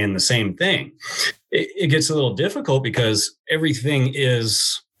was saying the same thing. It gets a little difficult because everything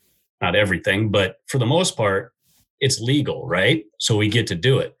is, not everything, but for the most part, it's legal, right? So we get to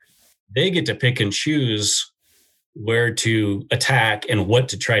do it. They get to pick and choose where to attack and what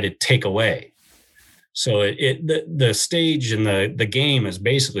to try to take away. So the stage and the game is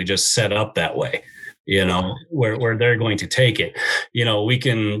basically just set up that way. Where they're going to take it. We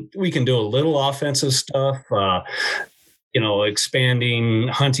can do a little offensive stuff, expanding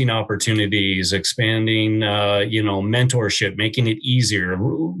hunting opportunities, expanding, mentorship, making it easier,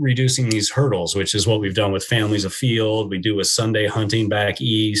 reducing these hurdles, which is what we've done with Families Afield. We do with Sunday hunting back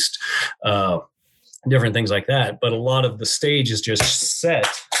east. different things like that. But a lot of the stage is just set,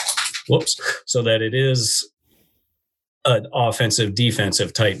 so that it is an offensive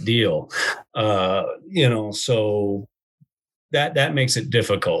defensive type deal. So that makes it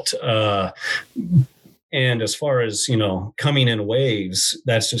difficult. And as far as, coming in waves,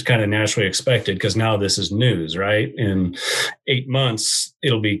 that's just kind of naturally expected because now this is news, right? In 8 months,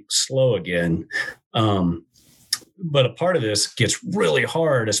 it'll be slow again. But a part of this gets really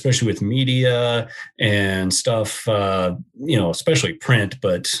hard, especially with media and stuff, especially print.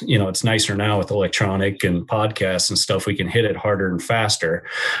 But, it's nicer now with electronic and podcasts and stuff. We can hit it harder and faster.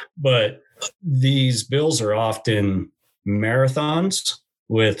 But these bills are often marathons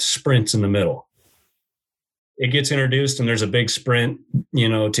with sprints in the middle. It gets introduced and there's a big sprint,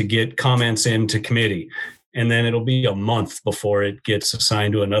 to get comments into committee. And then it'll be a month before it gets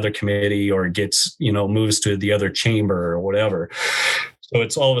assigned to another committee or it gets, moves to the other chamber or whatever. So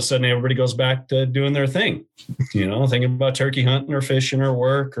it's all of a sudden everybody goes back to doing their thing, thinking about turkey hunting or fishing or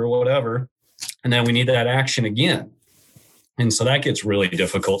work or whatever. And then we need that action again. And so that gets really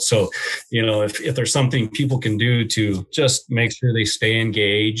difficult. So, if there's something people can do to just make sure they stay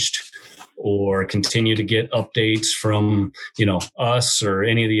engaged or continue to get updates from, us or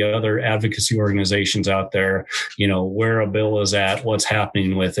any of the other advocacy organizations out there, where a bill is at, what's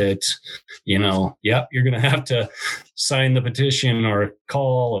happening with it, you're going to have to sign the petition or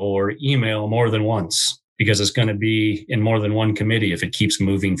call or email more than once because it's going to be in more than one committee if it keeps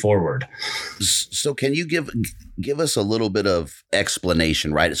moving forward. So can you give us a little bit of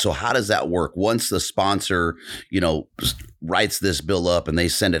explanation, right? So how does that work? Once the sponsor, writes this bill up and they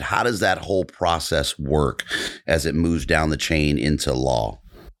send it, how does that whole process work as it moves down the chain into law?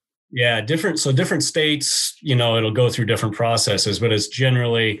 Yeah, different states, it'll go through different processes, but it's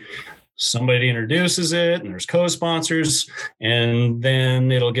generally somebody introduces it and there's co-sponsors, and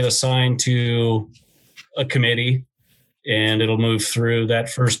then it'll get assigned to a committee and it'll move through that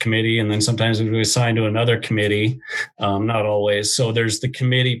first committee. And then sometimes it'll be assigned to another committee. Not always. So there's the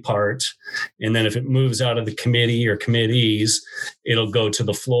committee part. And then if it moves out of the committee or committees, it'll go to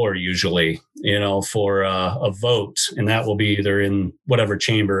the floor usually, for a vote. And that will be either in whatever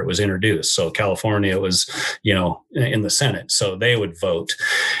chamber it was introduced. So California was, in the Senate. So they would vote.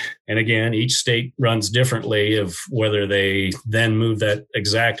 And again, each state runs differently of whether they then move that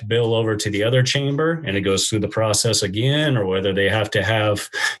exact bill over to the other chamber and it goes through the process again, or whether they have to have,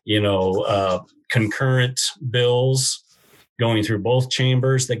 concurrent bills going through both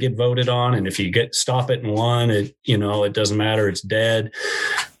chambers that get voted on. And if you stop it in one, it doesn't matter. It's dead.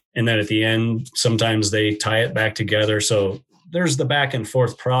 And then at the end, sometimes they tie it back together. So there's the back and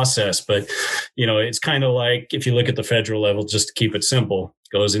forth process, but it's kind of like if you look at the federal level, just to keep it simple,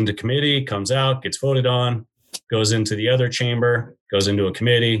 goes into committee, comes out, gets voted on, goes into the other chamber, goes into a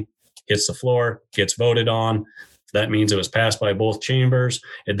committee, hits the floor, gets voted on. That means it was passed by both chambers.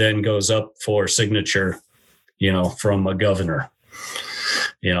 It then goes up for signature, from a governor.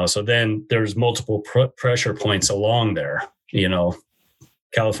 So then there's multiple pressure points along there,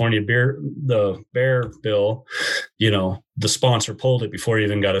 California the bear bill, the sponsor pulled it before it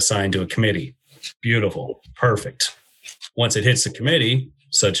even got assigned to a committee. Beautiful. Perfect. Once it hits the committee,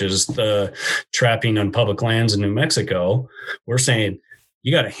 such as the trapping on public lands in New Mexico, we're saying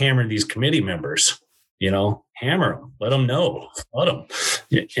you got to hammer these committee members, hammer them, let them know, flood them.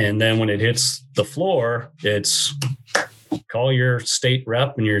 And then when it hits the floor, it's call your state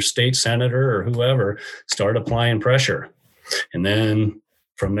rep and your state senator or whoever, start applying pressure. And then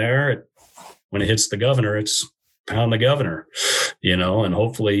from there, when it hits the governor, it's pound the governor, and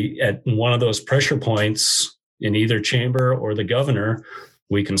hopefully at one of those pressure points in either chamber or the governor,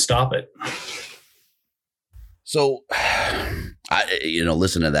 we can stop it. So,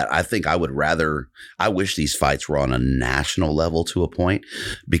 listen to that. I think I wish these fights were on a national level to a point,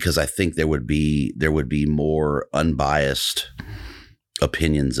 because I think there would be more unbiased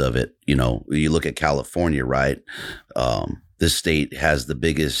opinions of it. You look at California, right? This state has the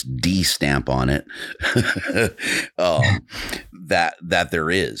biggest D stamp on it that there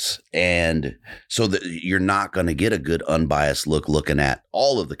is. And so that you're not going to get a good unbiased looking at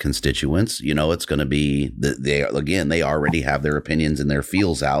all of the constituents. It's going to be they already have their opinions and their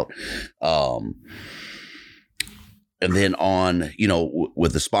feels out. And then on,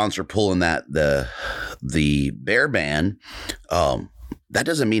 with the sponsor pulling the bear ban, that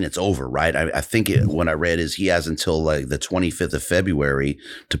doesn't mean it's over, right? I think what I read is he has until like the 25th of February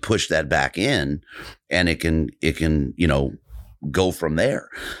to push that back in, and it can go from there.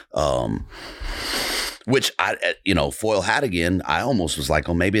 Which Foyle had again. I almost was like,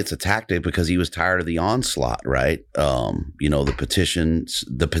 oh, maybe it's a tactic because he was tired of the onslaught, right? The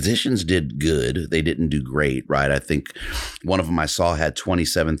petitions did good. They didn't do great, right? I think one of them I saw had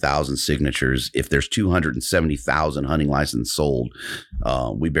 27,000 signatures. If there's 270,000 hunting licenses sold,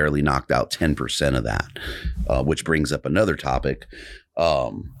 we barely knocked out 10% of that, which brings up another topic.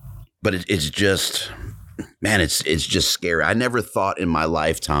 But it's just, man, it's just scary. I never thought in my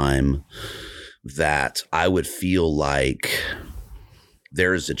lifetime that I would feel like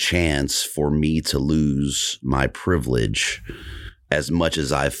there's a chance for me to lose my privilege as much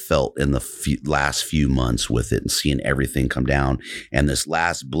as I've felt in the last few months with it and seeing everything come down. And this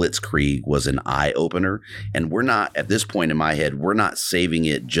last blitzkrieg was an eye opener. And we're not, at this point in my head, we're not saving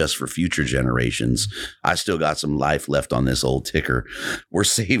it just for future generations. I still got some life left on this old ticker. We're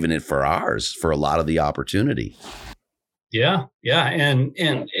saving it for ours, for a lot of the opportunity. Yeah.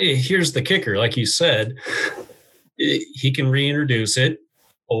 And here's the kicker. Like you said, he can reintroduce it,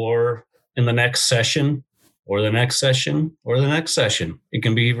 or in the next session, or the next session, or the next session. It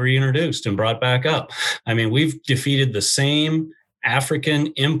can be reintroduced and brought back up. I mean, we've defeated the same African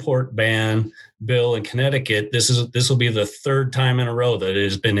import ban bill in Connecticut. This will be the third time in a row that it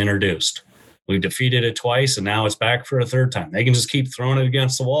has been introduced. We've defeated it twice, and now it's back for a third time. They can just keep throwing it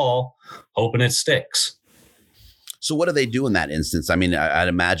against the wall, hoping it sticks. So what do they do in that instance? I mean, I'd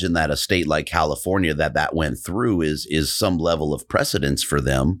imagine that a state like California that went through is some level of precedence for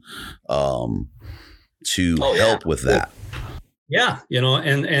them to help with that. Yeah,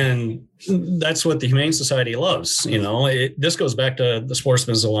 and that's what the Humane Society loves. This goes back to the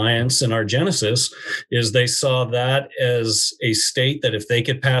Sportsmen's Alliance, and our genesis is they saw that as a state that if they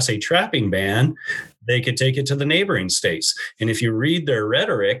could pass a trapping ban, they could take it to the neighboring states. And if you read their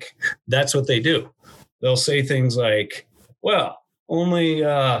rhetoric, that's what they do. They'll say things like, well, only,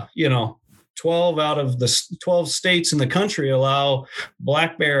 12 out of the 12 states in the country allow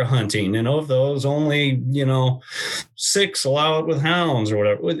black bear hunting. And of those, only, 6 allow it with hounds or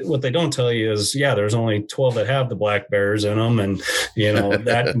whatever. What they don't tell you is, there's only 12 that have the black bears in them. And,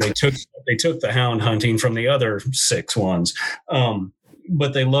 that they took the hound hunting from the other 6 ones.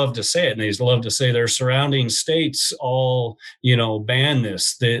 But they love to say it, and they love to say their surrounding states all, ban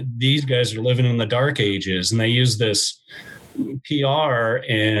this. That these guys are living in the dark ages, and they use this PR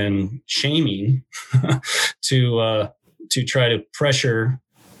and shaming to try to pressure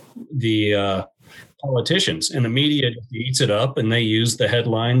the politicians, and the media just eats it up, and they use the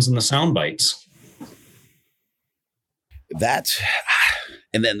headlines and the sound bites. That's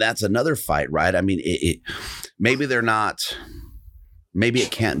another fight, right? I mean, maybe they're not. Maybe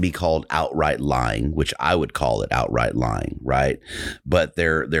it can't be called outright lying, which I would call it outright lying, right? But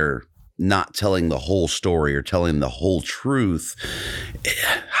they're not telling the whole story or telling the whole truth.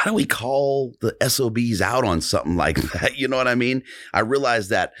 How do we call the SOBs out on something like that? You know what I mean? I realize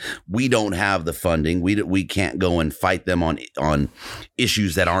that we don't have the funding. We can't go and fight them on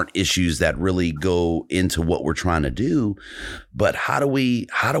issues that aren't issues that really go into what we're trying to do. But how do we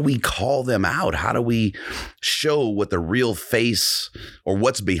call them out? How do we show what the real face, or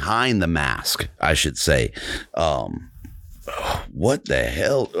what's behind the mask, I should say? What the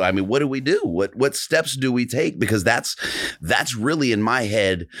hell? I mean, what do we do? What steps do we take? Because that's really in my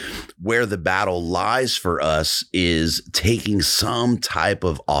head where the battle lies for us, is taking some type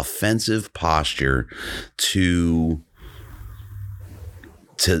of offensive posture to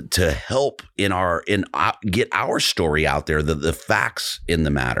help get our story out there, the facts in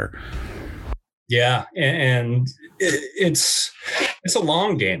the matter. Yeah, and it's a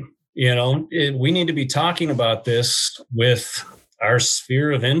long game. We need to be talking about this with our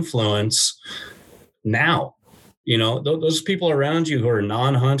sphere of influence now. Those people around you who are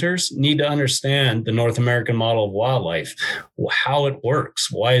non-hunters need to understand the North American model of wildlife, how it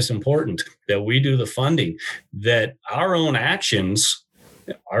works, why it's important that we do the funding, that our own actions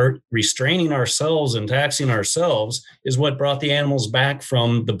are restraining ourselves and taxing ourselves is what brought the animals back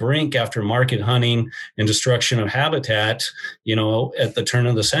from the brink after market hunting and destruction of habitat, at the turn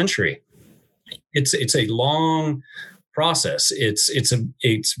of the century. It's a long process.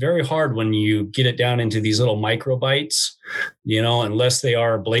 It's very hard when you get it down into these little microbites, unless they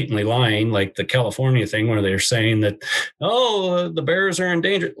are blatantly lying, like the California thing where they're saying that, the bears are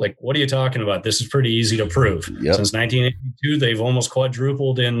endangered. Like, what are you talking about? This is pretty easy to prove. Yep. Since 1982, they've almost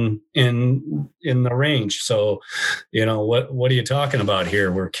quadrupled in the range. So, what are you talking about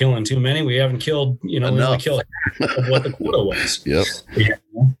here? We're killing too many. We haven't killed, we only killed half of what the quota was. Yep. Yeah.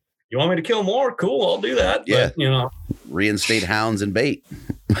 You want me to kill more? Cool, I'll do that. Yeah. But, reinstate hounds and bait.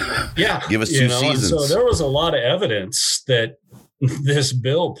 Yeah. Give us 2 seasons. So there was a lot of evidence that this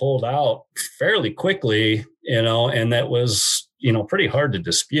bill pulled out fairly quickly, and that was, pretty hard to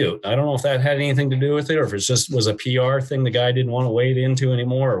dispute. I don't know if that had anything to do with it, or if it just was a PR thing the guy didn't want to wade into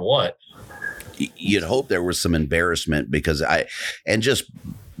anymore, or what. You'd hope there was some embarrassment because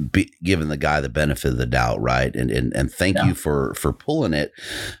giving the guy the benefit of the doubt, right? And thank you for pulling it,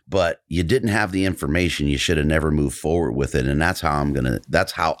 but you didn't have the information. You should have never moved forward with it. And that's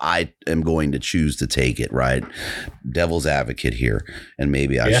how I am going to choose to take it, right? Devil's advocate here. And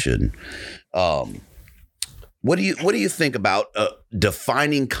maybe I shouldn't. What do you think about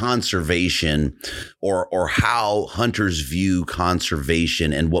defining conservation or how hunters view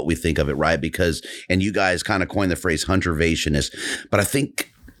conservation and what we think of it, right? Because, and you guys kind of coined the phrase huntervationist, but I think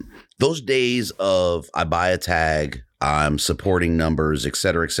those days of I buy a tag, I'm supporting numbers, et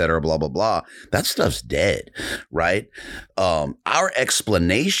cetera, blah, blah, blah, that stuff's dead, right? Our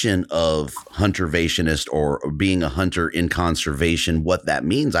explanation of huntervationist or being a hunter in conservation, what that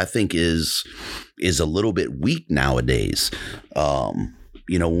means, I think is a little bit weak nowadays. And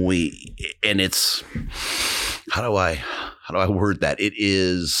it's, how do I word that? It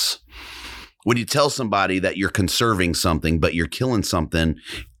is when you tell somebody that you're conserving something, but you're killing something,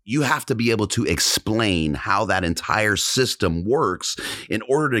 you have to be able to explain how that entire system works in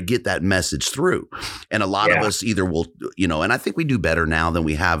order to get that message through. And a lot of us either will, and I think we do better now than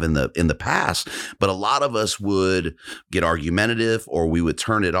we have in the past, but a lot of us would get argumentative, or we would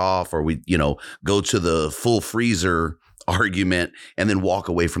turn it off, or we, go to the full freezer argument and then walk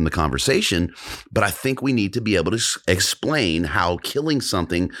away from the conversation. But I think we need to be able to explain how killing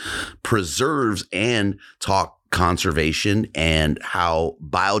something preserves and talk conservation and how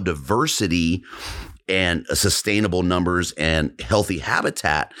biodiversity and sustainable numbers and healthy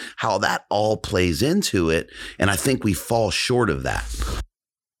habitat, how that all plays into it. And I think we fall short of that.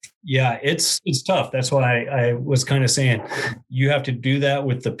 Yeah, it's tough. That's why I was kind of saying you have to do that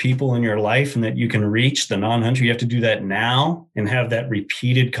with the people in your life and that you can reach the non-hunter. You have to do that now and have that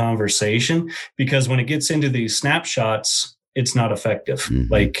repeated conversation, because when it gets into these snapshots, it's not effective.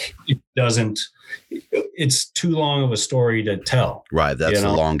 Mm-hmm. Like it's too long of a story to tell. Right. That's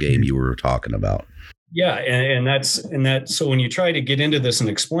the long game you were talking about. Yeah. And that's, so when you try to get into this and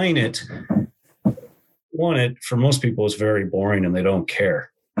explain it, for most people is very boring and they don't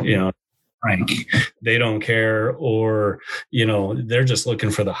care, Frank, they don't care, or, they're just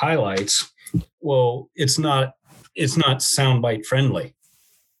looking for the highlights. Well, it's not soundbite friendly.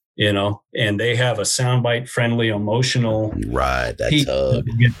 And they have a soundbite friendly, emotional. Right. That's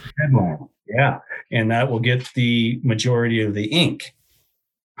headline. Yeah. And that will get the majority of the ink,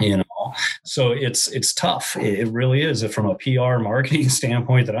 so it's tough. It really is. From a PR marketing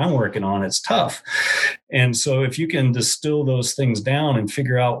standpoint that I'm working on, it's tough. And so if you can distill those things down and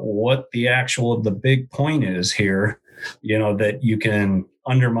figure out what the big point is here, that you can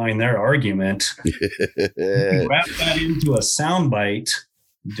undermine their argument, wrap that into a soundbite.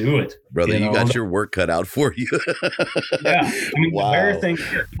 Do it, brother. You got your work cut out for you. Yeah, I mean, wow. The bear thing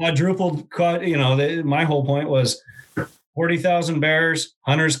quadrupled. My whole point was 40,000 bears.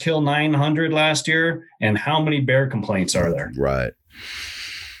 Hunters killed 900 last year, and how many bear complaints are there? Right,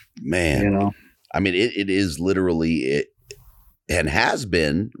 man. I mean, it is literally it, and has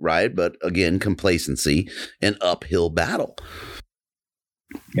been right, but again, complacency, an uphill battle.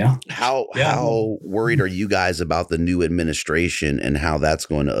 Yeah. How worried are you guys about the new administration and how that's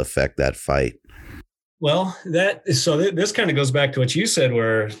going to affect that fight? Well, this kind of goes back to what you said,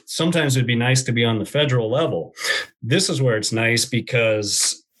 where sometimes it'd be nice to be on the federal level. This is where it's nice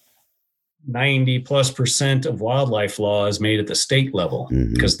because 90+% of wildlife law is made at the state level,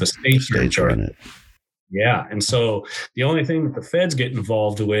 because the states are in charge. Yeah. And so the only thing that the feds get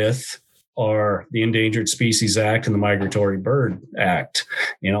involved with are the Endangered Species Act and the Migratory Bird Act,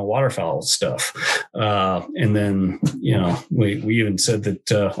 waterfowl stuff. And then, we even said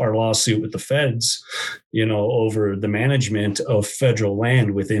that our lawsuit with the feds, over the management of federal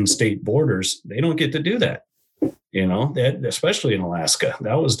land within state borders, they don't get to do that. That, especially in Alaska,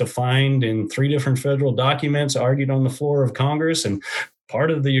 that was defined in 3 different federal documents, argued on the floor of Congress. And part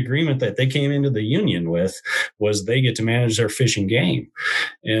of the agreement that they came into the union with was they get to manage their fish and game.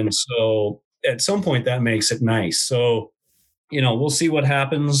 And so at some point that makes it nice. So, we'll see what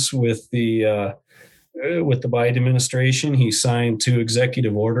happens with the Biden administration. He signed 2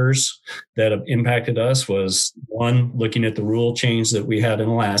 executive orders that have impacted us. Was one, looking at the rule change that we had in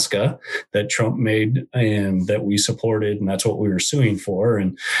Alaska that Trump made and that we supported, and that's what we were suing for.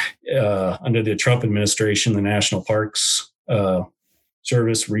 And under the Trump administration, the National Parks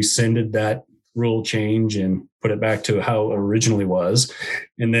Service rescinded that rule change and put it back to how it originally was.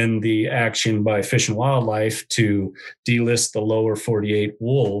 And then the action by Fish and Wildlife to delist the lower 48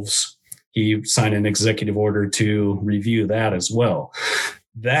 wolves. He signed an executive order to review that as well.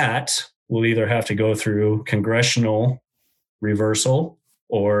 That will either have to go through congressional reversal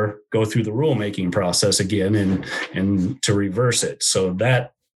or go through the rulemaking process again and to reverse it. So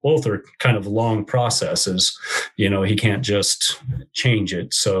that both are kind of long processes. He can't just change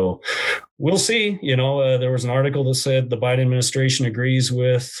it. So we'll see. There was an article that said the Biden administration agrees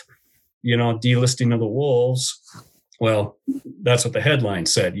with, delisting of the wolves. Well, that's what the headline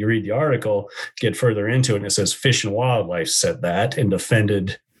said. You read the article, get further into it, and it says Fish and Wildlife said that and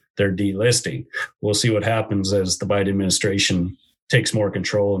defended their delisting. We'll see what happens as the Biden administration takes more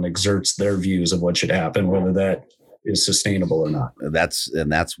control and exerts their views of what should happen, whether that is sustainable or not. That's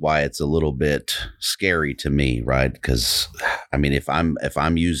why it's a little bit scary to me, right? Because if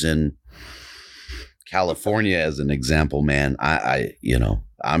I'm using California as an example, man,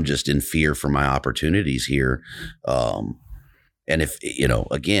 I'm just in fear for my opportunities here. And if,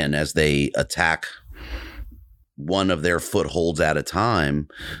 again, as they attack one of their footholds at a time,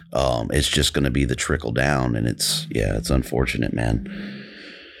 it's just going to be the trickle down. And it's unfortunate, man.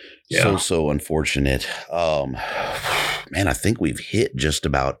 Yeah. So unfortunate. Man, I think we've hit just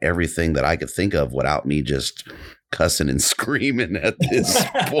about everything that I could think of without me just cussing and screaming at this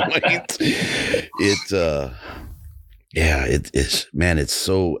point. It's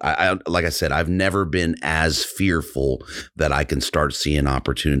so, like I said, I've never been as fearful that I can start seeing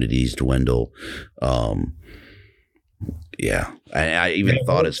opportunities dwindle. I even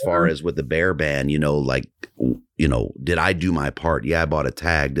thought as far as with the bear ban, did I do my part? Yeah, I bought a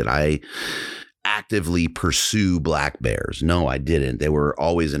tag. Did I actively pursue black bears? No, I didn't. They were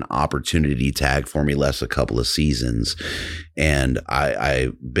always an opportunity tag for me, less a couple of seasons. And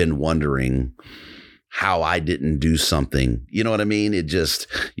I've been wondering how I didn't do something. You know what I mean? It just,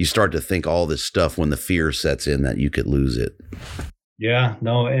 you start to think all this stuff when the fear sets in that you could lose it. Yeah,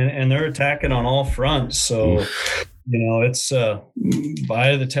 no, and they're attacking on all fronts. So, it's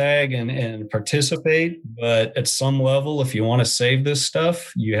buy the tag and participate. But at some level, if you want to save this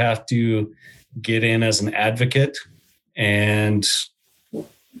stuff, you have to get in as an advocate and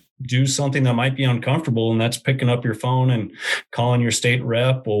do something that might be uncomfortable. And that's picking up your phone and calling your state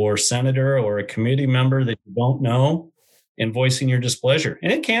rep or senator or a committee member that you don't know and voicing your displeasure.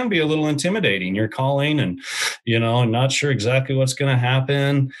 And it can be a little intimidating. You're calling and, not sure exactly what's going to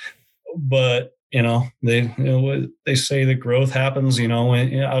happen, but they say that growth happens,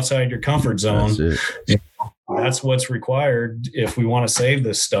 outside your comfort zone. That's what's required if we want to save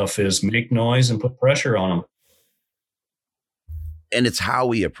this stuff, is make noise and put pressure on them. And it's how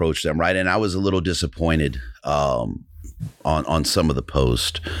we approach them, right? And I was a little disappointed on some of the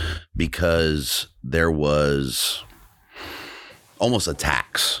posts because there was almost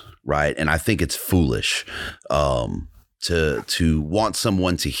attacks, right? And I think it's foolish to want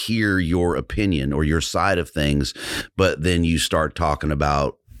someone to hear your opinion or your side of things, but then you start talking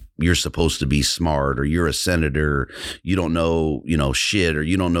about you're supposed to be smart, or you're a senator, you don't know, shit, or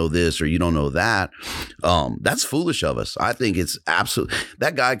you don't know this, or you don't know that. That's foolish of us. I think it's absolute.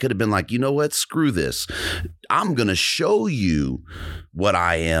 That guy could have been like, you know what? Screw this. I'm going to show you what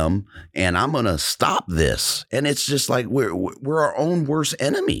I am, and I'm going to stop this. And it's just like, we're our own worst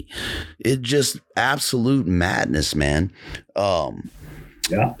enemy. It's just absolute madness, man.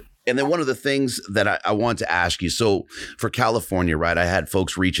 Yeah. And then one of the things that I want to ask you, so for California, right, I had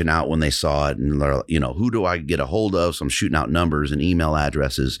folks reaching out when they saw it and, who do I get a hold of? So I'm shooting out numbers and email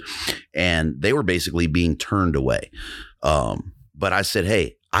addresses, and they were basically being turned away. But I said,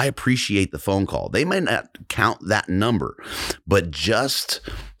 hey, I appreciate the phone call. They may not count that number, but just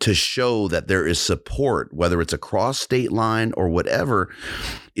to show that there is support, whether it's across state line or whatever,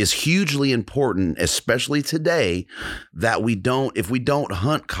 is hugely important, especially today, that if we don't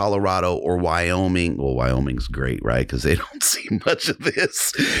hunt Colorado or Wyoming, well, Wyoming's great, right? Because they don't see much of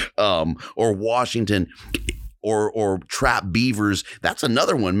this, or Washington, or trap beavers. That's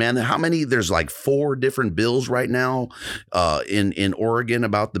another one, man. How many? There's like 4 different bills right now in Oregon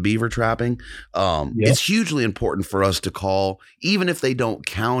about the beaver trapping. It's hugely important for us to call, even if they don't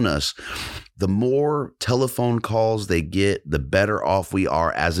count us. The more telephone calls they get, the better off we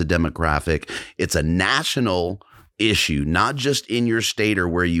are as a demographic. It's a national issue, not just in your state or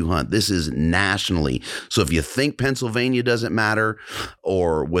where you hunt. This is nationally. So if you think Pennsylvania doesn't matter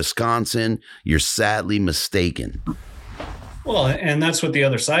or Wisconsin, you're sadly mistaken. Well, and that's what the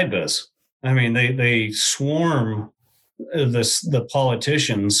other side does. I mean, they swarm the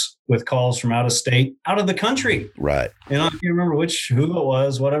politicians with calls from out of state, out of the country. Right. I can't remember who it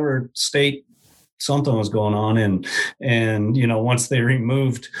was, whatever state something was going on. And, once they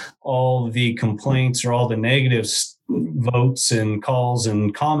removed all the complaints or all the negatives, votes and calls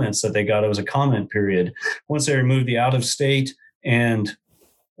and comments that they got, it was a comment period. Once they removed the out of state and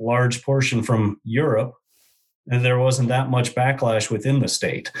large portion from Europe, and there wasn't that much backlash within the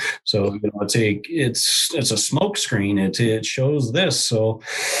state. So it's a smoke screen. It shows this. So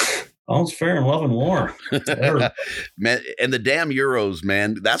all's fair in love and war. Man, and the damn Euros,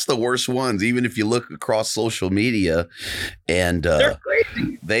 man, that's the worst ones. Even if you look across social media, and they're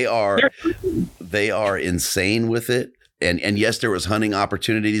crazy. They are insane with it. And yes, there was hunting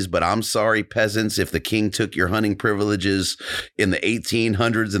opportunities, but I'm sorry, peasants, if the king took your hunting privileges in the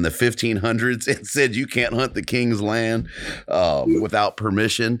 1800s and the 1500s and said you can't hunt the king's land without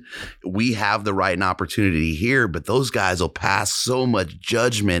permission. We have the right and opportunity here, but those guys will pass so much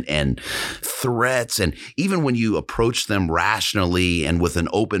judgment and threats. And even when you approach them rationally and with an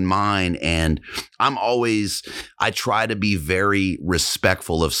open mind, and I try to be very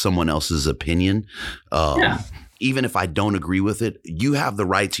respectful of someone else's opinion. Even if I don't agree with it, you have the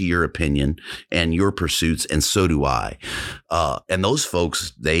right to your opinion and your pursuits, and so do I. And those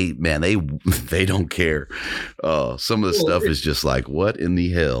folks, they don't care. Some of the stuff is just like, what in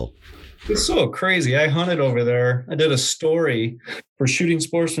the hell? It's so crazy. I hunted over there. I did a story for Shooting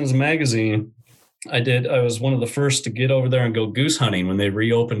Sportsman's magazine. I was one of the first to get over there and go goose hunting when they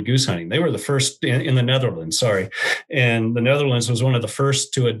reopened goose hunting. They were the first in the Netherlands, sorry. And the Netherlands was one of the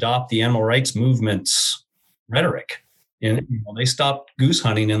first to adopt the animal rights movement's rhetoric. And they stopped goose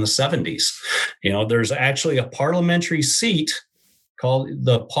hunting in the 70s. There's actually a parliamentary seat called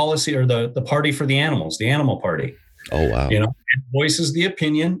the Policy or the Party for the Animals, the Animal Party. Oh, wow. It voices the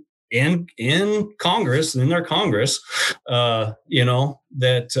opinion in Congress, in their Congress, that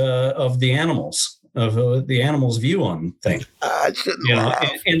of the animals. Of the animals' view on things,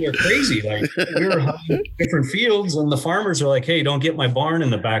 and they're crazy. Like, we were hunting different fields, and the farmers are like, "Hey, don't get my barn in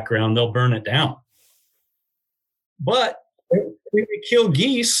the background; they'll burn it down." But we kill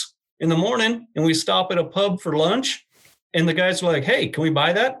geese in the morning, and we stop at a pub for lunch, and the guys were like, "Hey, can we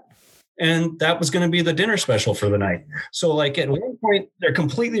buy that?" And that was going to be the dinner special for the night. So, like, at one point, they're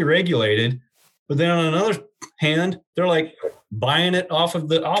completely regulated, but then on another hand, they're like buying it off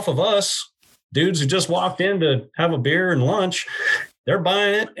of us. Dudes who just walked in to have a beer and lunch, they're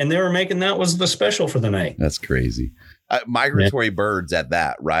buying it, and they were making that was the special for the night. That's crazy. Migratory birds at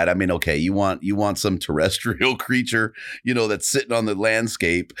that, right? I mean, okay, you want some terrestrial creature, that's sitting on the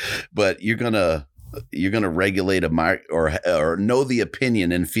landscape, but you're gonna regulate or know the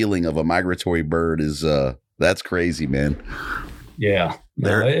opinion and feeling of a migratory bird is that's crazy, man. Yeah,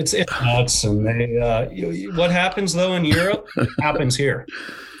 it's nuts. And they what happens though in Europe happens here.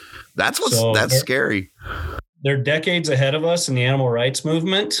 That's scary. They're decades ahead of us in the animal rights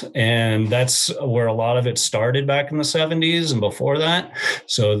movement, and that's where a lot of it started back in the 70s and before that.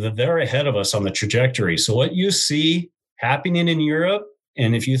 So they're ahead of us on the trajectory. So what you see happening in Europe,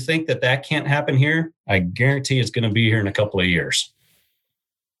 and if you think that can't happen here, I guarantee it's going to be here in a couple of years.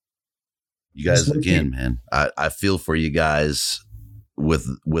 You guys, again, man, I feel for you guys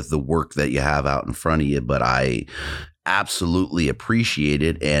with the work that you have out in front of you, but I absolutely appreciate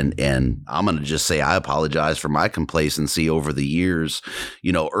it. And I'm going to just say, I apologize for my complacency over the years.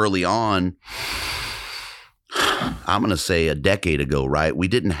 Early on, I'm going to say a decade ago, right? We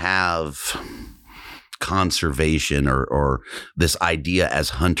didn't have conservation or this idea as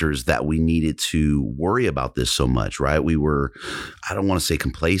hunters that we needed to worry about this so much, right? We were, I don't want to say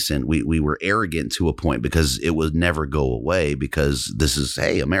complacent. We were arrogant to a point because it would never go away, because this is,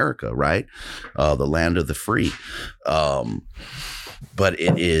 hey, America, right? The land of the free. But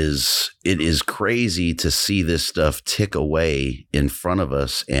it is crazy to see this stuff tick away in front of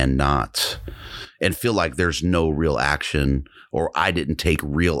us and feel like there's no real action, or I didn't take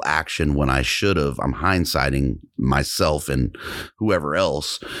real action when I should have. I'm hindsighting myself and whoever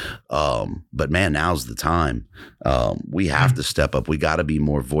else. But man, now's the time. We have to step up. We got to be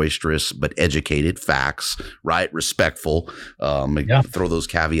more boisterous, but educated, facts, right? Respectful. Throw those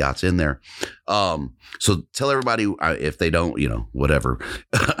caveats in there. So tell everybody, if they don't, whatever,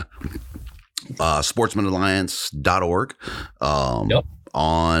 sportsmanalliance.org,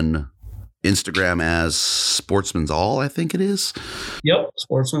 on Instagram as Sportsman's All, I think it is. Yep.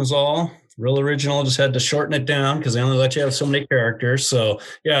 Sportsman's All. Real original. Just had to shorten it down because they only let you have so many characters. So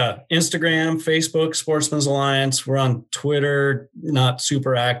yeah, Instagram, Facebook, Sportsman's Alliance. We're on Twitter, not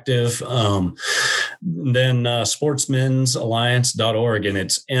super active. Then sportsmensalliance.org, and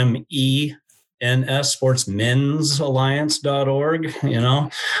it's MENS, sportsmensalliance.org,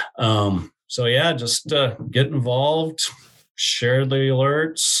 So yeah, just get involved. share the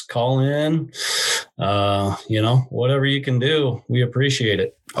alerts, call in, whatever you can do. We appreciate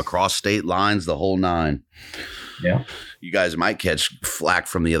it. Across state lines, the whole nine. Yeah. You guys might catch flack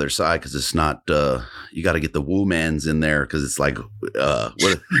from the other side because it's not, you got to get the woo-mans in there because it's like,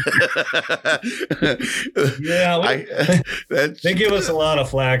 they give us a lot of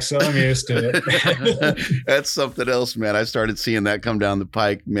flack, so I'm used to it. That's something else, man. I started seeing that come down the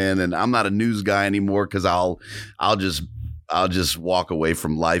pike, man, and I'm not a news guy anymore because I'll just walk away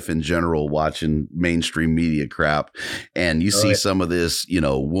from life in general watching mainstream media crap. And you see some of this,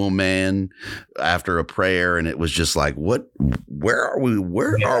 woman after a prayer. And it was just like, where are we?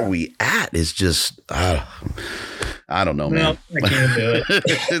 Where are we at? It's just, I don't know, man. I can't do it.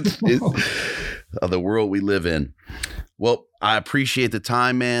 it's the world we live in. Well, I appreciate the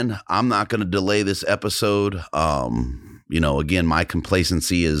time, man. I'm not going to delay this episode. Again, my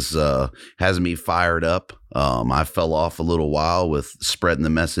complacency has me fired up. I fell off a little while with spreading the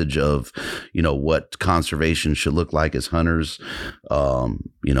message of, what conservation should look like as hunters,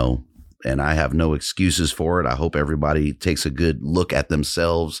 and I have no excuses for it. I hope everybody takes a good look at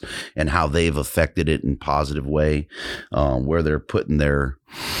themselves and how they've affected it in a positive way, where they're putting their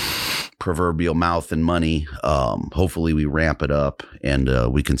proverbial mouth and money. Hopefully we ramp it up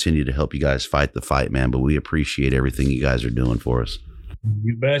and we continue to help you guys fight the fight, man. But we appreciate everything you guys are doing for us.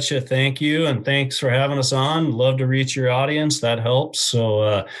 You betcha. Thank you. And thanks for having us on. Love to reach your audience. That helps.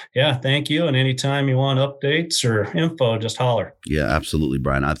 So thank you. And anytime you want updates or info, just holler. Yeah, absolutely,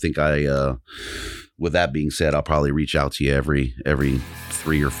 Brian. I think with that being said, I'll probably reach out to you every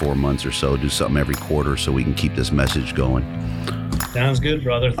 3 or 4 months or so, do something every quarter so we can keep this message going. Sounds good,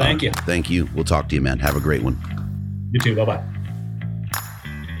 brother. Thank you. Thank you. We'll talk to you, man. Have a great one. You too. Bye-bye.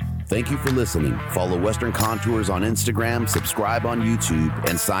 Thank you for listening. Follow Western Contours on Instagram, subscribe on YouTube,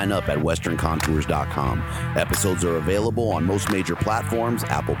 and sign up at westerncontours.com. Episodes are available on most major platforms,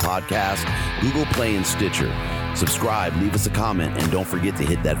 Apple Podcasts, Google Play, and Stitcher. Subscribe, leave us a comment, and don't forget to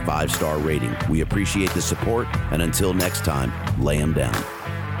hit that 5-star rating. We appreciate the support, and until next time, lay 'em down.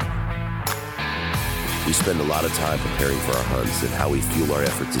 We spend a lot of time preparing for our hunts, and how we fuel our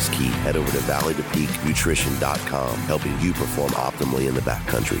efforts is key. Head over to valleytopeaknutrition.com, helping you perform optimally in the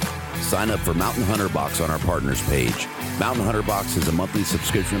backcountry. Sign up for Mountain Hunter Box on our partners page. Mountain Hunter Box is a monthly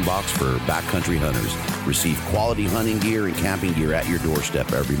subscription box for backcountry hunters. Receive quality hunting gear and camping gear at your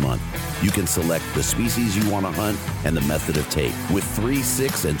doorstep every month. You can select the species you want to hunt and the method of take, with 3,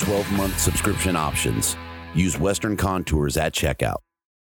 6, and 12-month subscription options. Use Western Contours at checkout.